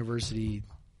porch to the university.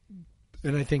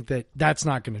 And I think that that's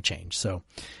not going to change. So,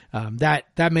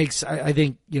 that makes, I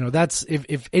think, that's,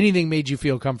 if anything made you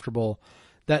feel comfortable,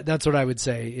 that's what I would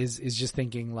say is just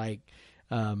thinking like,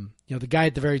 the guy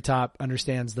at the very top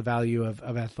understands the value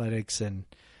of athletics. And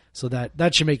so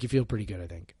that should make you feel pretty good, I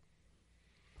think.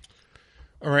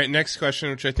 All right, next question,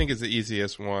 which I think is the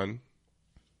easiest one,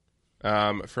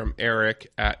 from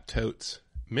Eric at Totes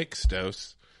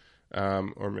Mixtos,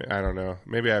 or I don't know,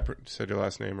 maybe I said your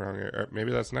last name wrong, or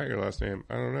maybe that's not your last name.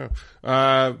 I don't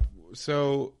know.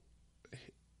 So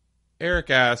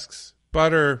Eric asks,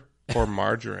 butter or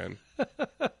margarine?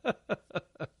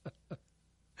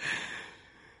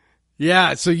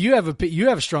 Yeah, so you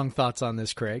have strong thoughts on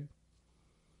this, Craig.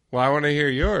 Well, I want to hear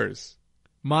yours.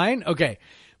 Mine? Okay.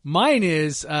 Mine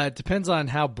is, depends on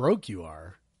how broke you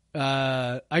are.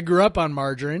 I grew up on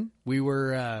margarine. We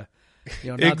were,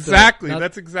 not exactly.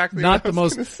 That's exactly not what I the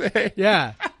was most, gonna say.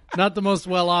 Yeah, not the most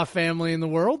well-off family in the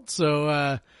world.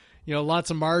 So, lots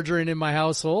of margarine in my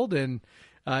household, and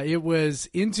it was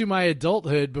into my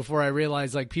adulthood before I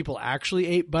realized like people actually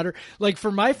ate butter. Like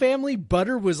for my family,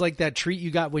 butter was like that treat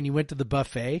you got when you went to the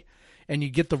buffet, and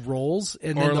you get the rolls,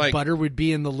 and then the butter would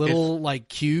be in the little like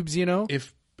cubes.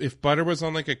 If butter was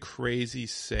on like a crazy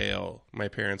sale, my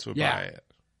parents would buy it.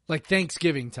 Like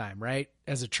Thanksgiving time, right?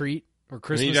 As a treat, or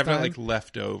Christmas and you'd have time. it like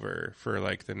leftover for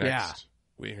like the next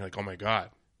week. You're like, oh my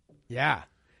God. Yeah.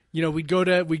 We'd go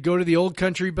to the Old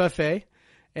Country buffet,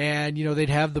 and they'd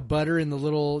have the butter in the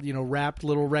little, wrapped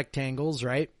little rectangles,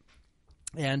 right?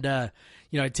 And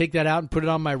I'd take that out and put it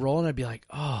on my roll, and I'd be like,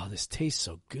 "Oh, this tastes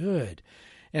so good."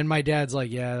 And my dad's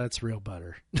like, "Yeah, that's real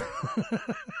butter."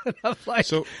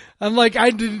 I'm like, I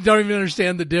don't even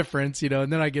understand the difference,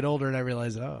 And then I get older and I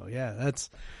realize, oh yeah,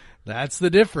 that's the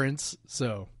difference.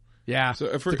 So yeah,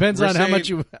 so depends on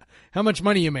how much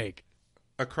money you make.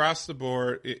 Across the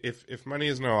board, if money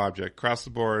is no object, across the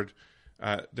board,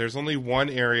 there's only one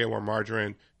area where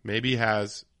margarine maybe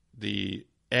has the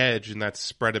edge, and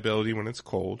that's spreadability when it's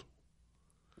cold.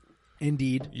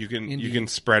 Indeed, you can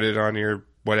spread it on your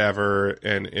whatever,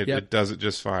 and it does it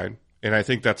just fine. And I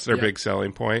think that's their big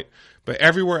selling point. But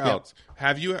everywhere else,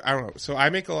 I don't know. So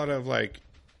I make a lot of like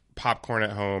popcorn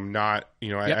at home. Not,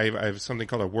 I have something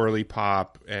called a whirly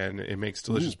pop, and it makes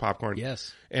delicious popcorn.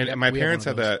 Yes. And my parents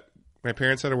had that. My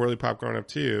parents had a whirly pop growing up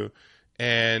too,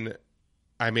 and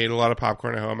I made a lot of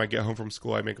popcorn at home. I get home from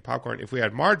school, I make a popcorn. If we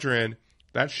had margarine,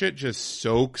 that shit just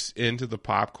soaks into the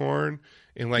popcorn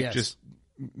and just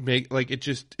make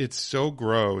it's so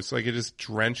gross. Like it just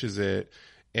drenches it.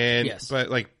 And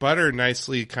but like butter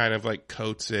nicely kind of like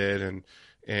coats it, and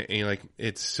like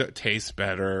tastes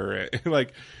better.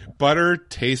 Like butter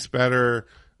tastes better.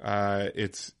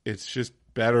 It's just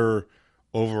better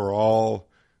overall.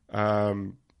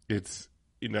 It's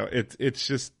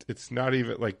it's not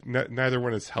even like neither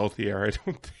one is healthier. I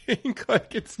don't think.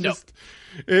 Like it's just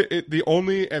the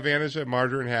only advantage that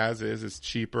margarine has is it's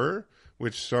cheaper,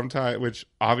 which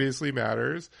obviously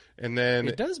matters, and then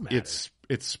it does matter.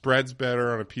 It spreads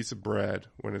better on a piece of bread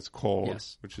when it's cold,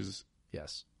 which is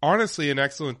honestly an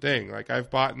excellent thing. Like I've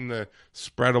bought in the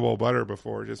spreadable butter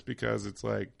before just because it's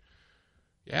like,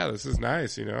 yeah, this is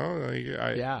nice,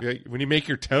 Like when you make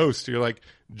your toast, you're like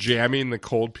jamming the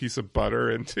cold piece of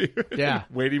butter into it,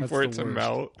 waiting for it to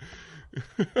melt.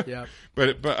 Yeah,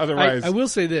 but otherwise, I will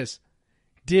say this: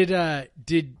 did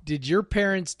your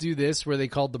parents do this where they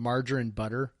called the margarine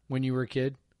butter when you were a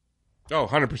kid? Oh,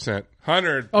 100%,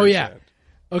 100%. Oh yeah.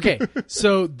 Okay,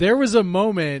 so there was a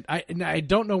moment, I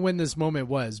don't know when this moment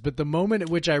was, but the moment at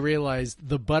which I realized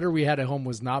the butter we had at home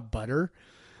was not butter.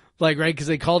 Like, right, because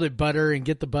they called it butter and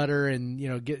get the butter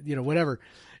and, get, whatever.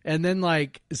 And then,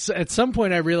 like, at some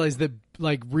point I realized that,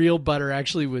 like, real butter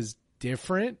actually was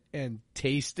different and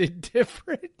tasted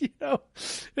different,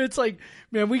 It's like,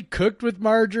 man, we cooked with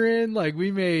margarine. Like,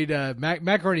 we made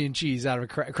macaroni and cheese out of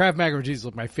Kraft macaroni and cheese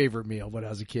was my favorite meal when I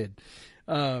was a kid.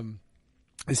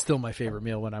 is still my favorite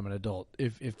meal when I'm an adult,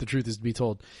 if the truth is to be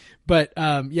told. But,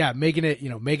 making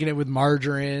it with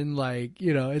margarine,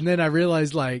 and then I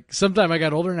realized, sometime I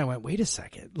got older and I went, wait a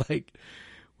second,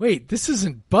 wait, this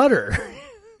isn't butter.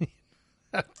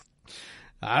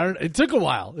 It took a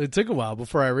while. It took a while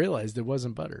before I realized it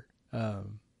wasn't butter.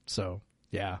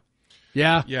 Yeah.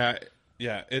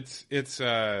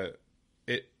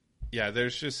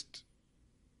 There's just,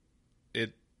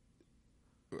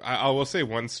 I will say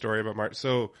one story about margarine.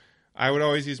 So I would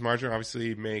always use margarine,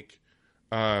 obviously make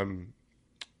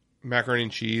macaroni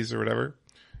and cheese or whatever.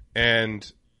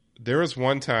 And there was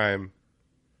one time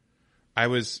I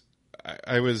was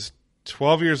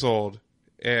 12 years old,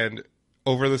 and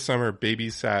over the summer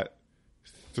babysat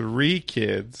 3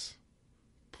 kids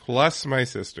plus my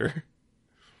sister,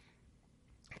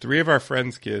 3 of our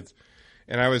friends' kids,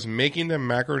 and I was making them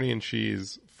macaroni and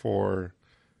cheese for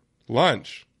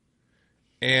lunch.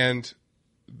 And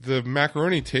the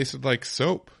macaroni tasted like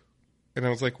soap. And I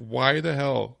was like, why the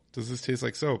hell does this taste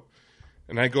like soap?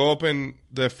 And I go open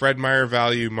the Fred Meyer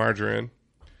Value margarine,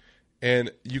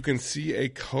 and you can see a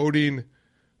coating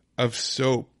of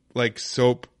soap, like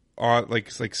soap on,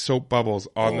 like soap bubbles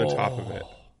on the top of it.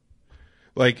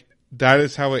 Like, that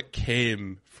is how it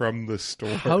came from the store.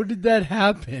 How did that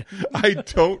happen? I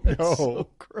don't know. That's so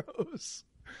gross.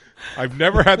 I've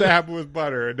never had that happen with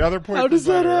butter. Another point How for does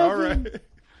butter. that happen?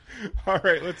 All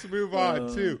right, let's move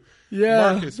on to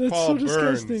Marcus Paul so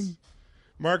Burns. disgusting.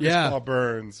 Paul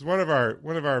Burns, one of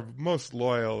our most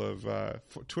loyal of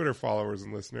Twitter followers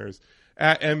and listeners,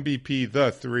 at MVP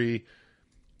the 3.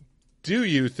 Do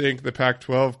you think the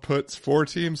Pac-12 puts 4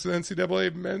 teams in the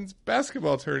NCAA men's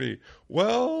basketball tourney?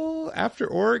 Well, after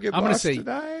Oregon lost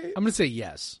tonight, I'm going to say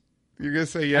yes. You're going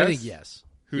to say yes? I think yes.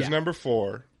 Who's number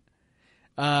 4?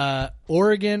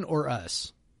 Oregon or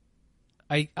us.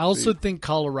 I also think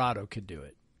Colorado could do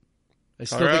it. I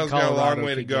still Colorado's think Colorado got a long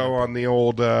way to go on the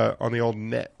old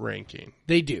net ranking.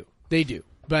 They do,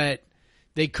 but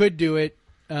they could do it.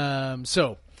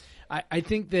 So I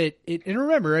think that it. And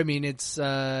remember, I mean, it's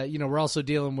we're also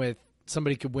dealing with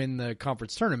somebody could win the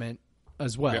conference tournament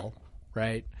as well,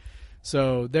 right?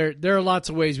 So there are lots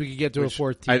of ways we could get to a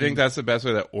 4th team. I think that's the best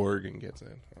way that Oregon gets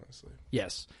in, honestly.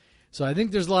 Yes. So I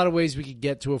think there's a lot of ways we could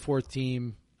get to a 4th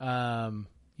team.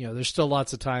 There's still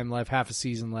lots of time left, half a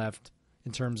season left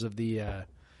in terms of the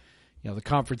the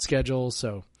conference schedule.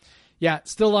 So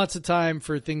still lots of time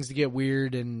for things to get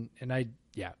weird. And I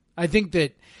think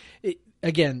that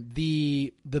again,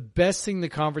 the best thing the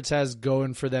conference has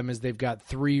going for them is they've got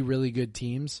 3 really good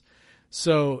teams.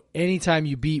 So anytime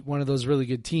you beat one of those really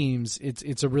good teams,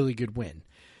 it's a really good win.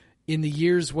 In the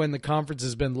years when the conference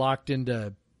has been locked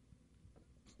into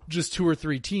just 2 or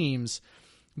 3 teams,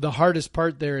 the hardest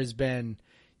part there has been,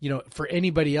 for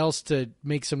anybody else to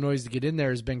make some noise to get in there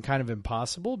has been kind of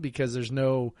impossible because there's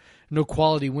no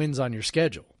quality wins on your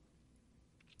schedule.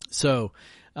 So,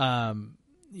 I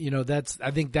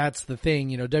think that's the thing,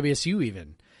 WSU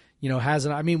even,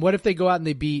 hasn't, I mean, what if they go out and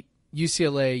they beat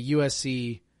UCLA,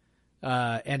 USC,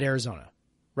 and Arizona,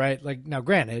 right? Like, now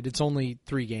granted, it's only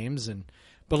 3 games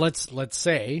but let's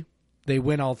say they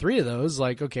win all 3 of those.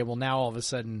 Like, okay, well now all of a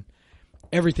sudden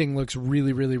everything looks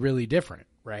really, really, really different,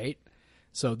 right?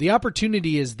 So the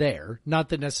opportunity is there. Not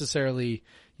that necessarily,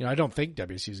 I don't think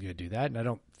WSU is going to do that, and I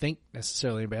don't think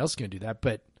necessarily anybody else is going to do that.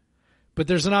 But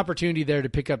there's an opportunity there to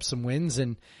pick up some wins.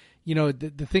 And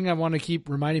the thing I want to keep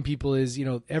reminding people is,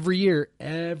 every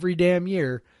damn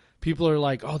year, people are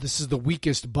like, "Oh, this is the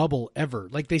weakest bubble ever."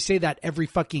 Like they say that every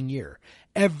fucking year.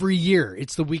 Every year,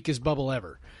 it's the weakest bubble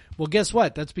ever. Well, guess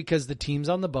what? That's because the teams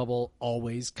on the bubble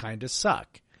always kind of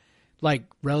suck. Like,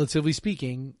 relatively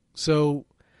speaking. So,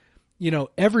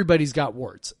 everybody's got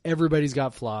warts. Everybody's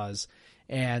got flaws.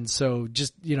 And so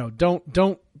just,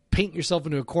 don't paint yourself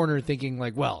into a corner thinking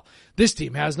like, well, this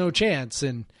team has no chance.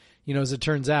 And, as it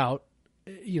turns out,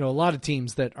 a lot of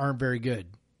teams that aren't very good,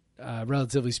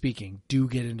 relatively speaking, do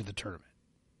get into the tournament.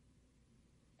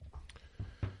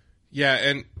 Yeah.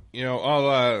 And,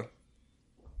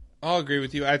 I'll agree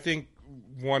with you. I think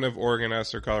one of Oregon,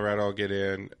 us, or Colorado will get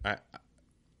in.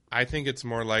 I think it's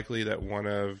more likely that one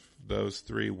of those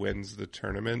 3 wins the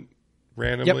tournament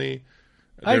randomly. Yep.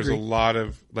 There's a lot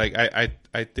of I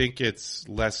think it's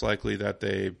less likely that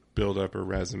they build up a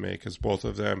resume because both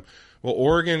of them. Well,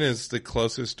 Oregon is the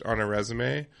closest on a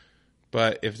resume,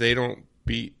 but if they don't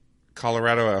beat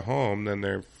Colorado at home, then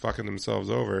they're fucking themselves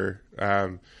over.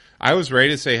 I was ready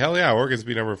to say, hell yeah, Oregon's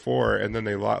be number 4, and then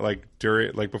they lost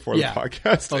before the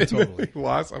podcast. Totally. They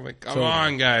lost. I'm like, come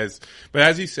on, guys. But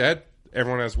as you said,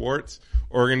 everyone has warts.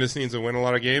 Oregon just needs to win a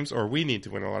lot of games, or we need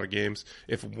to win a lot of games.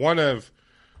 If one of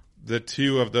the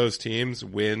 2 of those teams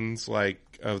wins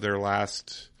like of their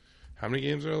last, how many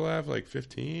games are left? Like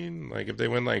 15? Like if they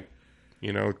win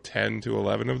 10 to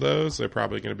 11 of those, they're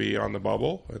probably going to be on the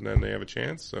bubble, and then they have a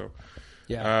chance. So,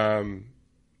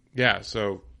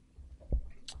 so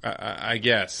I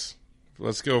guess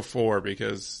let's go 4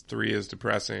 because 3 is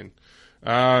depressing.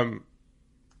 The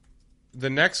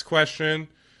next question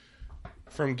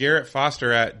from Garrett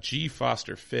Foster at G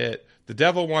Foster Fit. The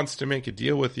Devil wants to make a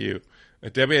deal with you. A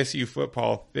WSU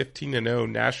football 15-0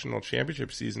 national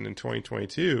championship season in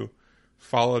 2022,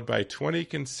 followed by 20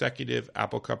 consecutive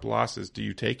Apple Cup losses. Do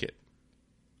you take it?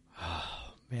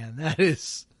 Oh, man, that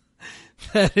is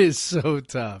so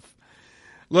tough.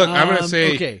 Look, I'm going to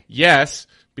say yes,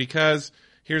 because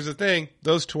here's the thing.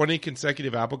 Those 20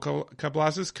 consecutive Apple Cup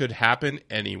losses could happen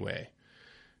anyway.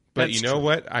 But that's true.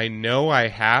 What? I know I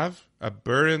have a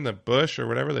bird in the bush or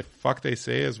whatever the fuck they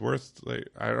say is worth,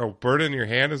 I don't know, bird in your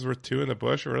hand is worth 2 in the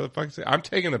bush or whatever the fuck they say. I'm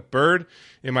taking the bird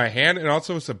in my hand, and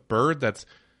also it's a bird that's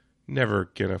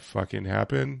never gonna fucking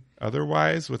happen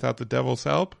otherwise without the devil's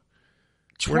help.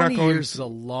 20 years is a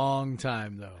long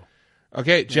time, though.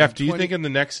 Okay, Jeff, do you think in the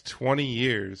next 20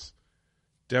 years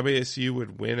WSU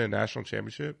would win a national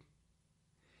championship?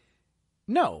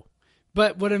 No.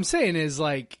 But what I'm saying is,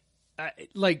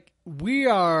 we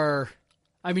are...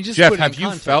 I mean, just Jeff, put it have in you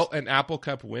context. felt an Apple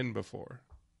Cup win before?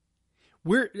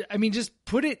 Just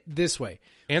put it this way.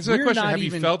 Answer the question. Have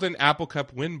you felt an Apple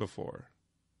Cup win before?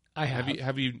 I have.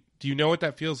 Have you? Do you know what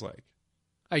that feels like?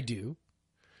 I do.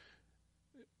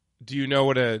 Do you know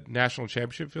what a national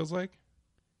championship feels like?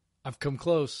 I've come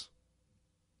close.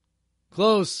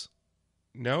 Close.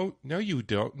 No, you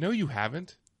don't. No, you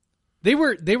haven't. They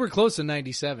were close in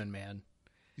 '97, man.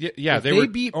 Yeah, they were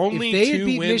only 2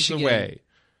 wins Michigan, away.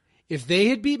 If they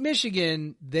had beat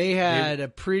Michigan, they had a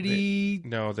pretty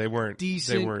they weren't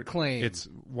decent claim. It's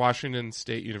Washington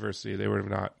State University. They would have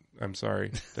not. I'm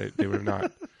sorry. They would have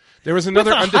not. There was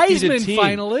another undefeated Heisman team.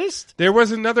 Finalist. There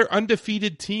was another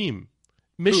undefeated team.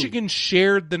 Michigan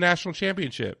shared the national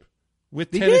championship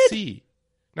with Tennessee. Did?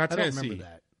 Not Tennessee. I don't remember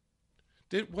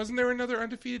that. Wasn't there another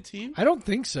undefeated team? I don't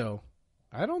think so.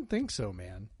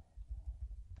 Man.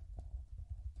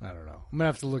 I don't know. I'm going to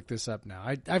have to look this up now.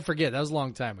 I forget. That was a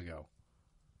long time ago.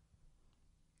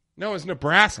 No, it was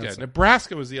Nebraska.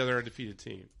 Nebraska was the other undefeated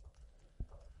team.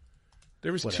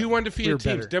 There was 2 undefeated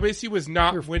teams. WSU was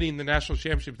not winning the national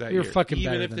championship that year,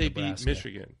 even if they beat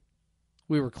Michigan.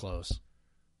 We were close.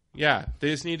 Yeah, they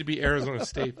just need to beat Arizona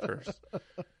State first.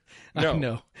 No, I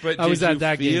know. But I was did at you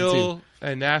that feel game too.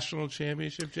 A national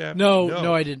championship, Jeff?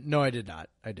 No, I didn't. No, I did not.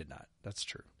 That's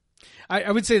true.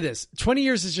 I would say this. 20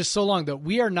 years is just so long that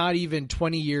we are not even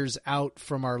 20 years out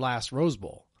from our last Rose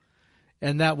Bowl.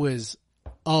 And that was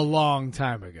a long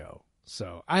time ago.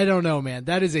 So I don't know, man.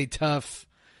 That is a tough...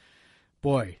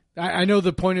 Boy, I know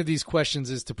the point of these questions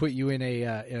is to put you in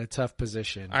a tough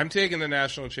position. I'm taking the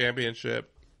national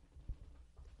championship.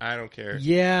 I don't care.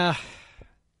 Yeah.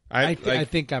 I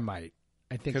think I might.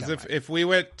 Because if we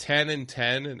went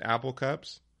 10-10 in Apple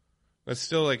Cups, that's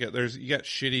still you got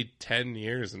shitty 10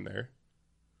 years in there.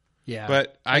 Yeah.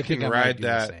 But I can ride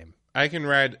that. I could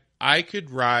ride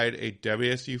a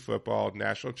WSU football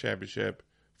national championship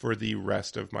for the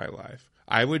rest of my life.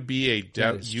 I would be a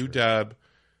UW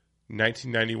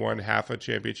 1991 half a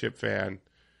championship fan.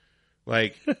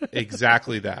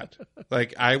 Exactly that.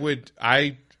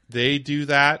 They do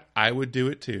that. I would do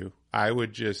it too. I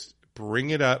would just bring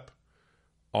it up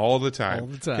all the time.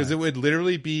 Because it would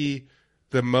literally be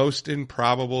the most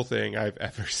improbable thing I've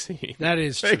ever seen. That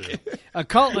is true. A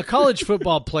college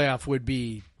football playoff would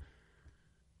be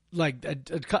a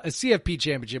CFP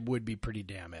championship would be pretty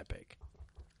damn epic.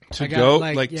 To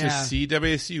see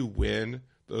WSU win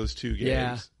those 2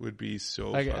 games would be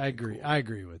so I agree. Cool. I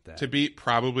agree with that. To beat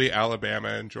probably Alabama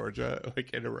and Georgia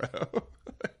in a row.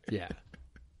 Yeah.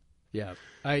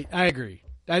 I agree.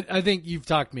 I think you've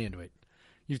talked me into it.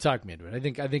 I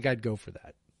think I'd go for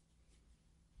that.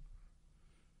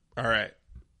 All right.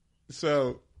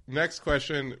 So next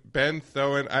question, Ben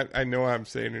Thoen. I know I'm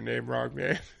saying your name wrong,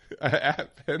 man.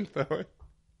 At Ben Thoen.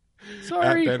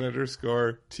 Sorry. At Ben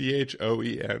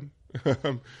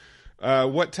 _THOEN.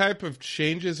 What type of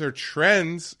changes or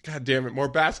trends? God damn it, more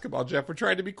basketball, Jeff. We're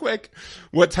trying to be quick.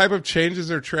 What type of changes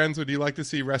or trends would you like to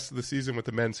see rest of the season with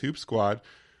the men's hoop squad?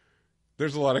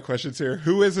 There's a lot of questions here.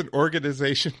 Who is an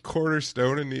organization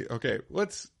cornerstone in the? Okay,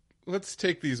 let's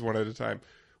take these one at a time.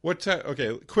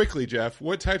 Okay, quickly, Jeff.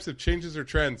 What types of changes or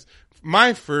trends?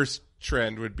 My first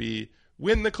trend would be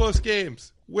win the close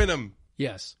games. Win them.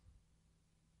 Yes.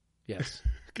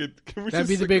 Can we That'd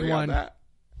be the big one. That?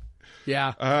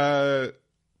 Yeah.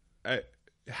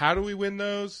 How do we win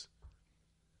those?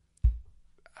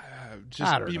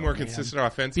 just be more consistent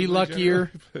offensively. Be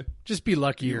luckier. Just be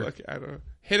luckier. I don't know.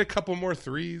 Hit a couple more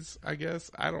threes, I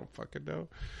guess. I don't fucking know.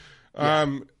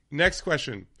 Yeah. Next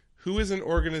question. Who is an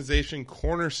organization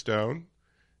cornerstone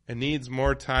and needs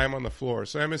more time on the floor?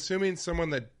 So I'm assuming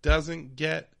someone that doesn't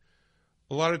get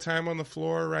a lot of time on the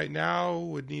floor right now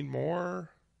would need more.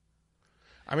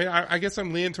 I mean, I guess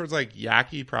I'm leaning towards like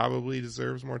Yaki probably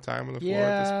deserves more time on the floor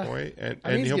at this point,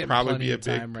 and he'll probably be a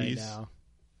big piece. Right,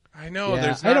 I know.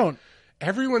 Yeah, there's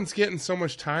everyone's getting so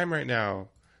much time right now.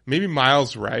 Maybe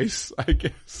Miles Rice, I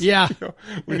guess. Yeah.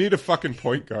 We need a fucking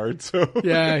point guard. So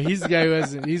yeah, he's the guy who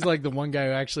hasn't. He's like the one guy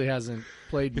who actually hasn't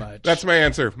played much. That's my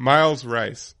answer. Miles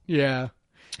Rice. Yeah.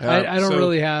 I don't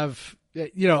really have.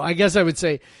 I guess I would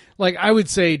say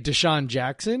Deshaun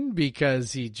Jackson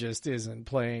because he just isn't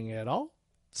playing at all.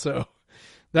 So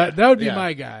that would be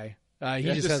my guy. He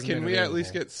just hasn't. Can we at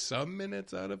least get some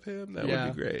minutes out of him? That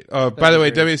would be great. Oh, by the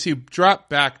way, WSU dropped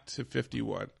back to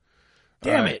 51.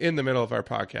 Damn it. In the middle of our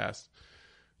podcast.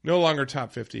 No longer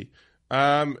top 50.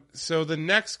 So the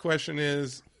next question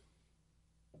is,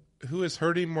 who is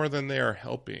hurting more than they are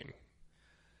helping?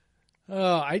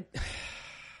 I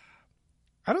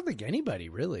don't think anybody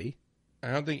really.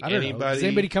 I don't think anybody. Does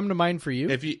anybody come to mind for you?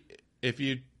 If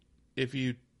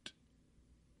you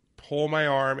pull my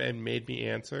arm and made me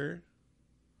answer,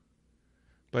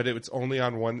 but it was only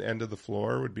on one end of the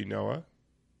floor, would be Noah.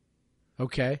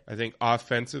 Okay. I think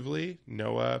offensively,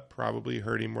 Noah probably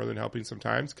hurting more than helping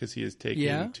sometimes because he is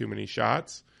taking too many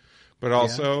shots. But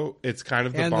also, it's kind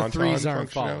of the and Bonton the threes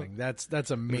aren't functional. falling. That's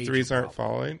a major The threes aren't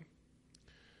problem. falling.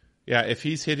 Yeah, if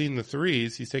he's hitting the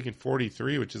threes, he's taking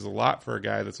 43, which is a lot for a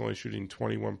guy that's only shooting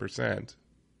 21%.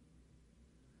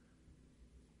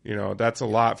 That's a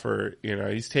lot for,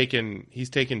 he's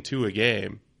taking 2 a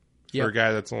game for a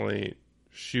guy that's only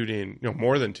shooting,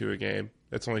 more than 2 a game.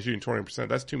 That's only shooting 20%.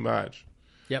 That's too much.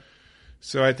 Yep.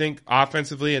 So I think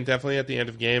offensively and definitely at the end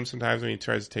of games, sometimes when he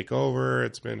tries to take over,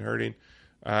 it's been hurting.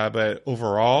 But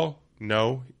overall,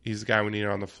 no, he's the guy we need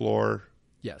on the floor.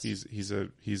 Yes. He's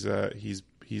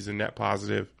a net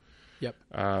positive. Yep.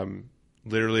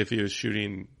 Literally, if he was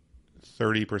shooting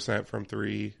 30% from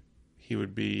 3, he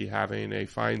would be having a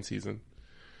fine season.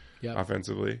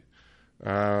 Offensively.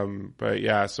 But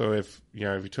yeah, so if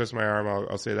you twist my arm,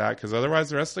 I'll say that, because otherwise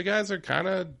the rest of the guys are kind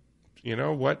of,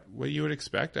 what you would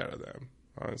expect out of them,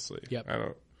 honestly. Yep.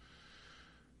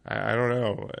 I don't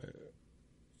know.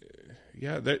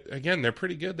 Yeah, they're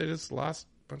pretty good. They just lost a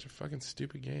bunch of fucking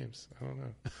stupid games. I don't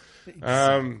know.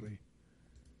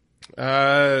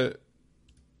 Exactly.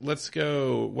 Let's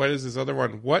go. What is this other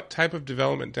one? What type of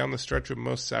development down the stretch would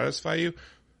most satisfy you?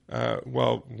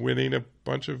 Well, winning a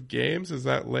bunch of games, is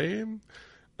that lame?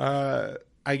 I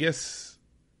guess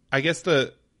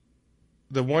the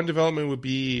one development would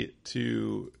be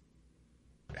to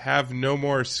have no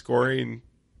more scoring,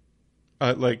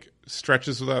 like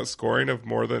stretches without scoring of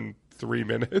more than 3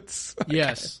 minutes.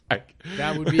 Yes,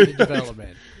 that would be the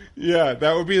development. Yeah,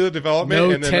 that would be the development.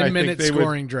 No and then 10-minute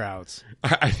scoring droughts.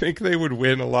 I think they would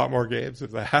win a lot more games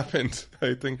if that happened.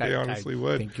 I think they honestly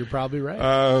would. I think you're probably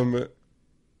right.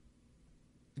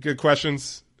 Good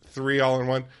questions. 3 all in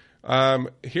one.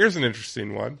 Here's an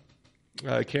interesting one.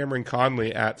 Cameron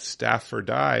Conley at Staff for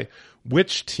Die.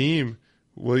 Which team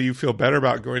will you feel better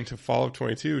about going to fall of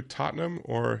 22? Tottenham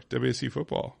or WSU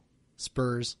football?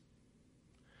 Spurs.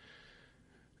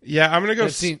 Yeah, I'm going to go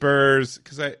Spurs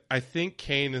because I think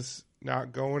Kane is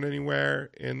not going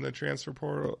anywhere in the transfer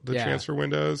portal, transfer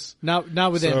windows.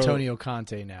 Not with Antonio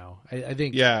Conte now. I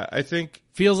think. Yeah, I think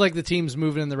feels like the team's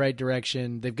moving in the right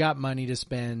direction. They've got money to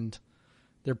spend.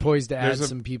 They're poised to add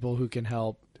some people who can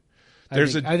help. I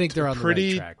think they're on the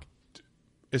right track.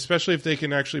 Especially if they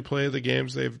can actually play the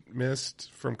games they've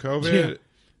missed from COVID. Yeah.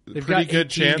 They've got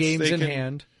good chance games in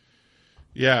hand.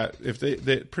 Yeah, if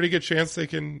they pretty good chance they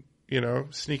can,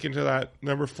 sneak into that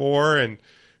number 4, and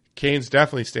Kane's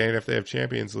definitely staying if they have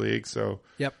Champions League. So,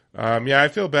 yep. I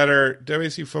feel better.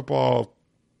 WSU football,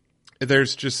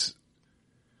 there's just,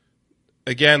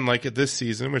 again, like at this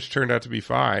season, which turned out to be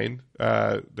fine,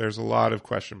 there's a lot of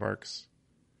question marks.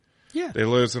 Yeah. They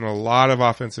lose in a lot of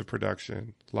offensive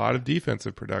production, a lot of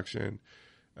defensive production.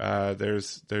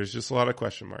 There's just a lot of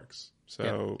question marks.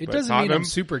 So it doesn't mean I'm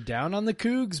super down on the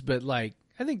Cougs, but I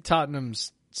think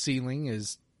Tottenham's ceiling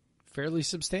is fairly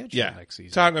substantial next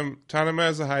season. Tottenham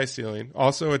has a high ceiling,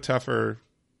 also a tougher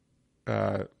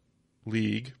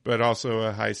league, but also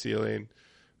a high ceiling.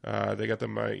 They got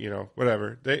them,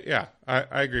 whatever. I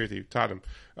agree with you, Tottenham.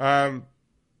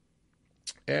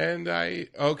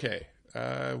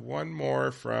 One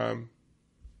more from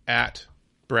at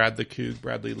Brad the Coug,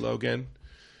 Bradley Logan.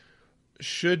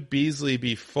 should Beasley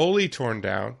be fully torn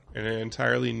down and an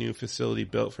entirely new facility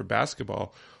built for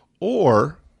basketball,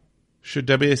 or should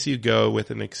WSU go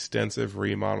with an extensive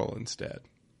remodel instead?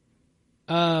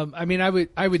 I mean, I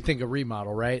would think a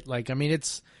remodel, right? Like, I mean,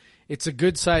 it's a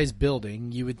good sized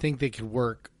building. You would think they could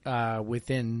work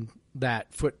within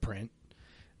that footprint.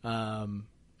 I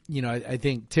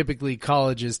think typically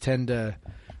colleges tend to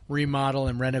remodel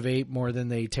and renovate more than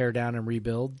they tear down and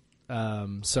rebuild.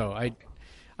 So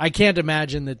I can't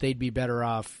imagine that they'd be better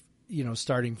off,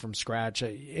 starting from scratch.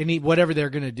 Whatever they're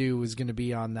going to do is going to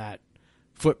be on that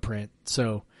footprint.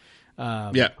 So,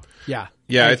 yeah.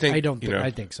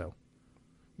 I think so.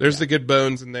 There's the good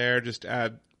bones in there. Just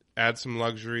add some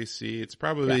luxury seats.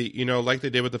 Probably, like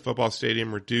they did with the football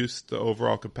stadium, reduce the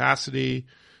overall capacity,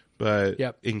 but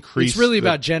increase. It's really the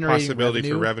about generating possibility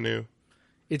for revenue.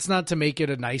 It's not to make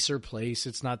it a nicer place.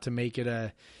 It's not to make it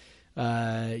a,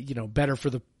 better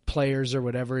for the players or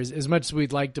whatever. As much as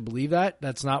we'd like to believe that,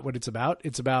 that's not what it's about.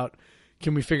 It's about,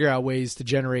 can we figure out ways to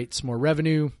generate some more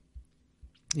revenue?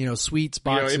 Suites,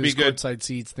 boxes, courtside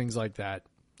seats, things like that.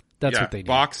 That's what they need.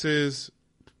 Boxes.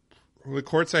 The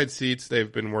courtside seats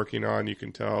they've been working on, you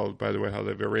can tell by the way how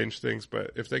they've arranged things.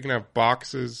 But if they can have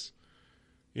boxes,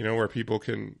 where people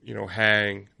can,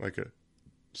 hang like a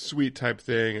suite type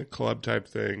thing, a club type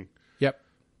thing. Yep.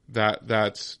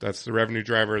 That's the revenue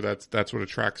driver. That's what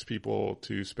attracts people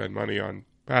to spend money on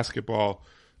basketball.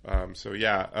 I'm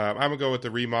gonna go with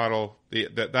the remodel.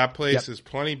 That place is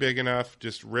plenty big enough.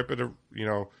 Just rip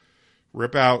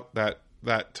out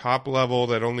that top level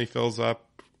that only fills up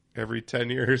every 10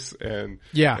 years, and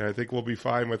I think we'll be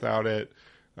fine without it.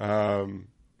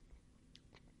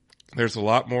 There's a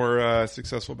lot more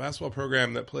successful basketball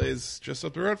program that plays just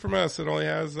up the road from us. It only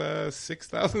has a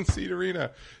 6,000 seat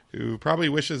arena, who probably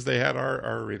wishes they had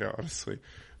our arena, honestly.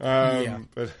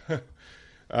 But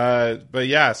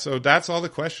so that's all the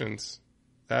questions.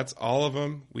 That's all of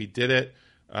them. We did it.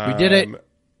 We did it.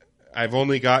 I've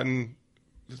only gotten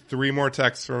 3 more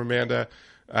texts from Amanda.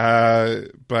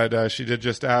 But she did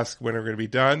just ask when we're going to be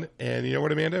done. And you know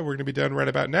what, Amanda? We're going to be done right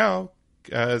about now.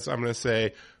 As I'm going to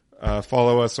say,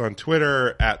 follow us on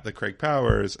Twitter at the Craig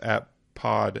Powers, at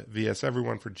Pod VS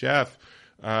Everyone for Jeff.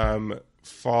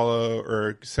 Follow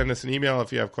or send us an email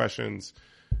if you have questions.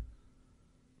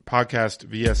 Podcast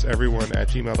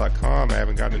vseveryone@gmail.com. I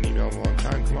haven't gotten an email in a long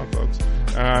time. Come on, folks.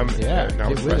 Now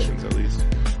with questions, at least.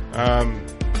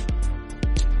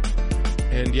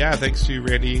 And thanks to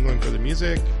Randy England for the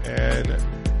music. And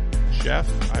Jeff,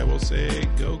 I will say,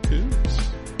 go Cougs.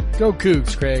 Go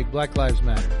Cougs, Craig. Black Lives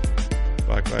Matter.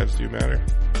 Black lives do matter.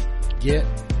 Get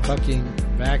fucking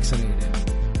vaccinated.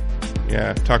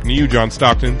 Yeah, talking to you, John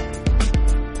Stockton.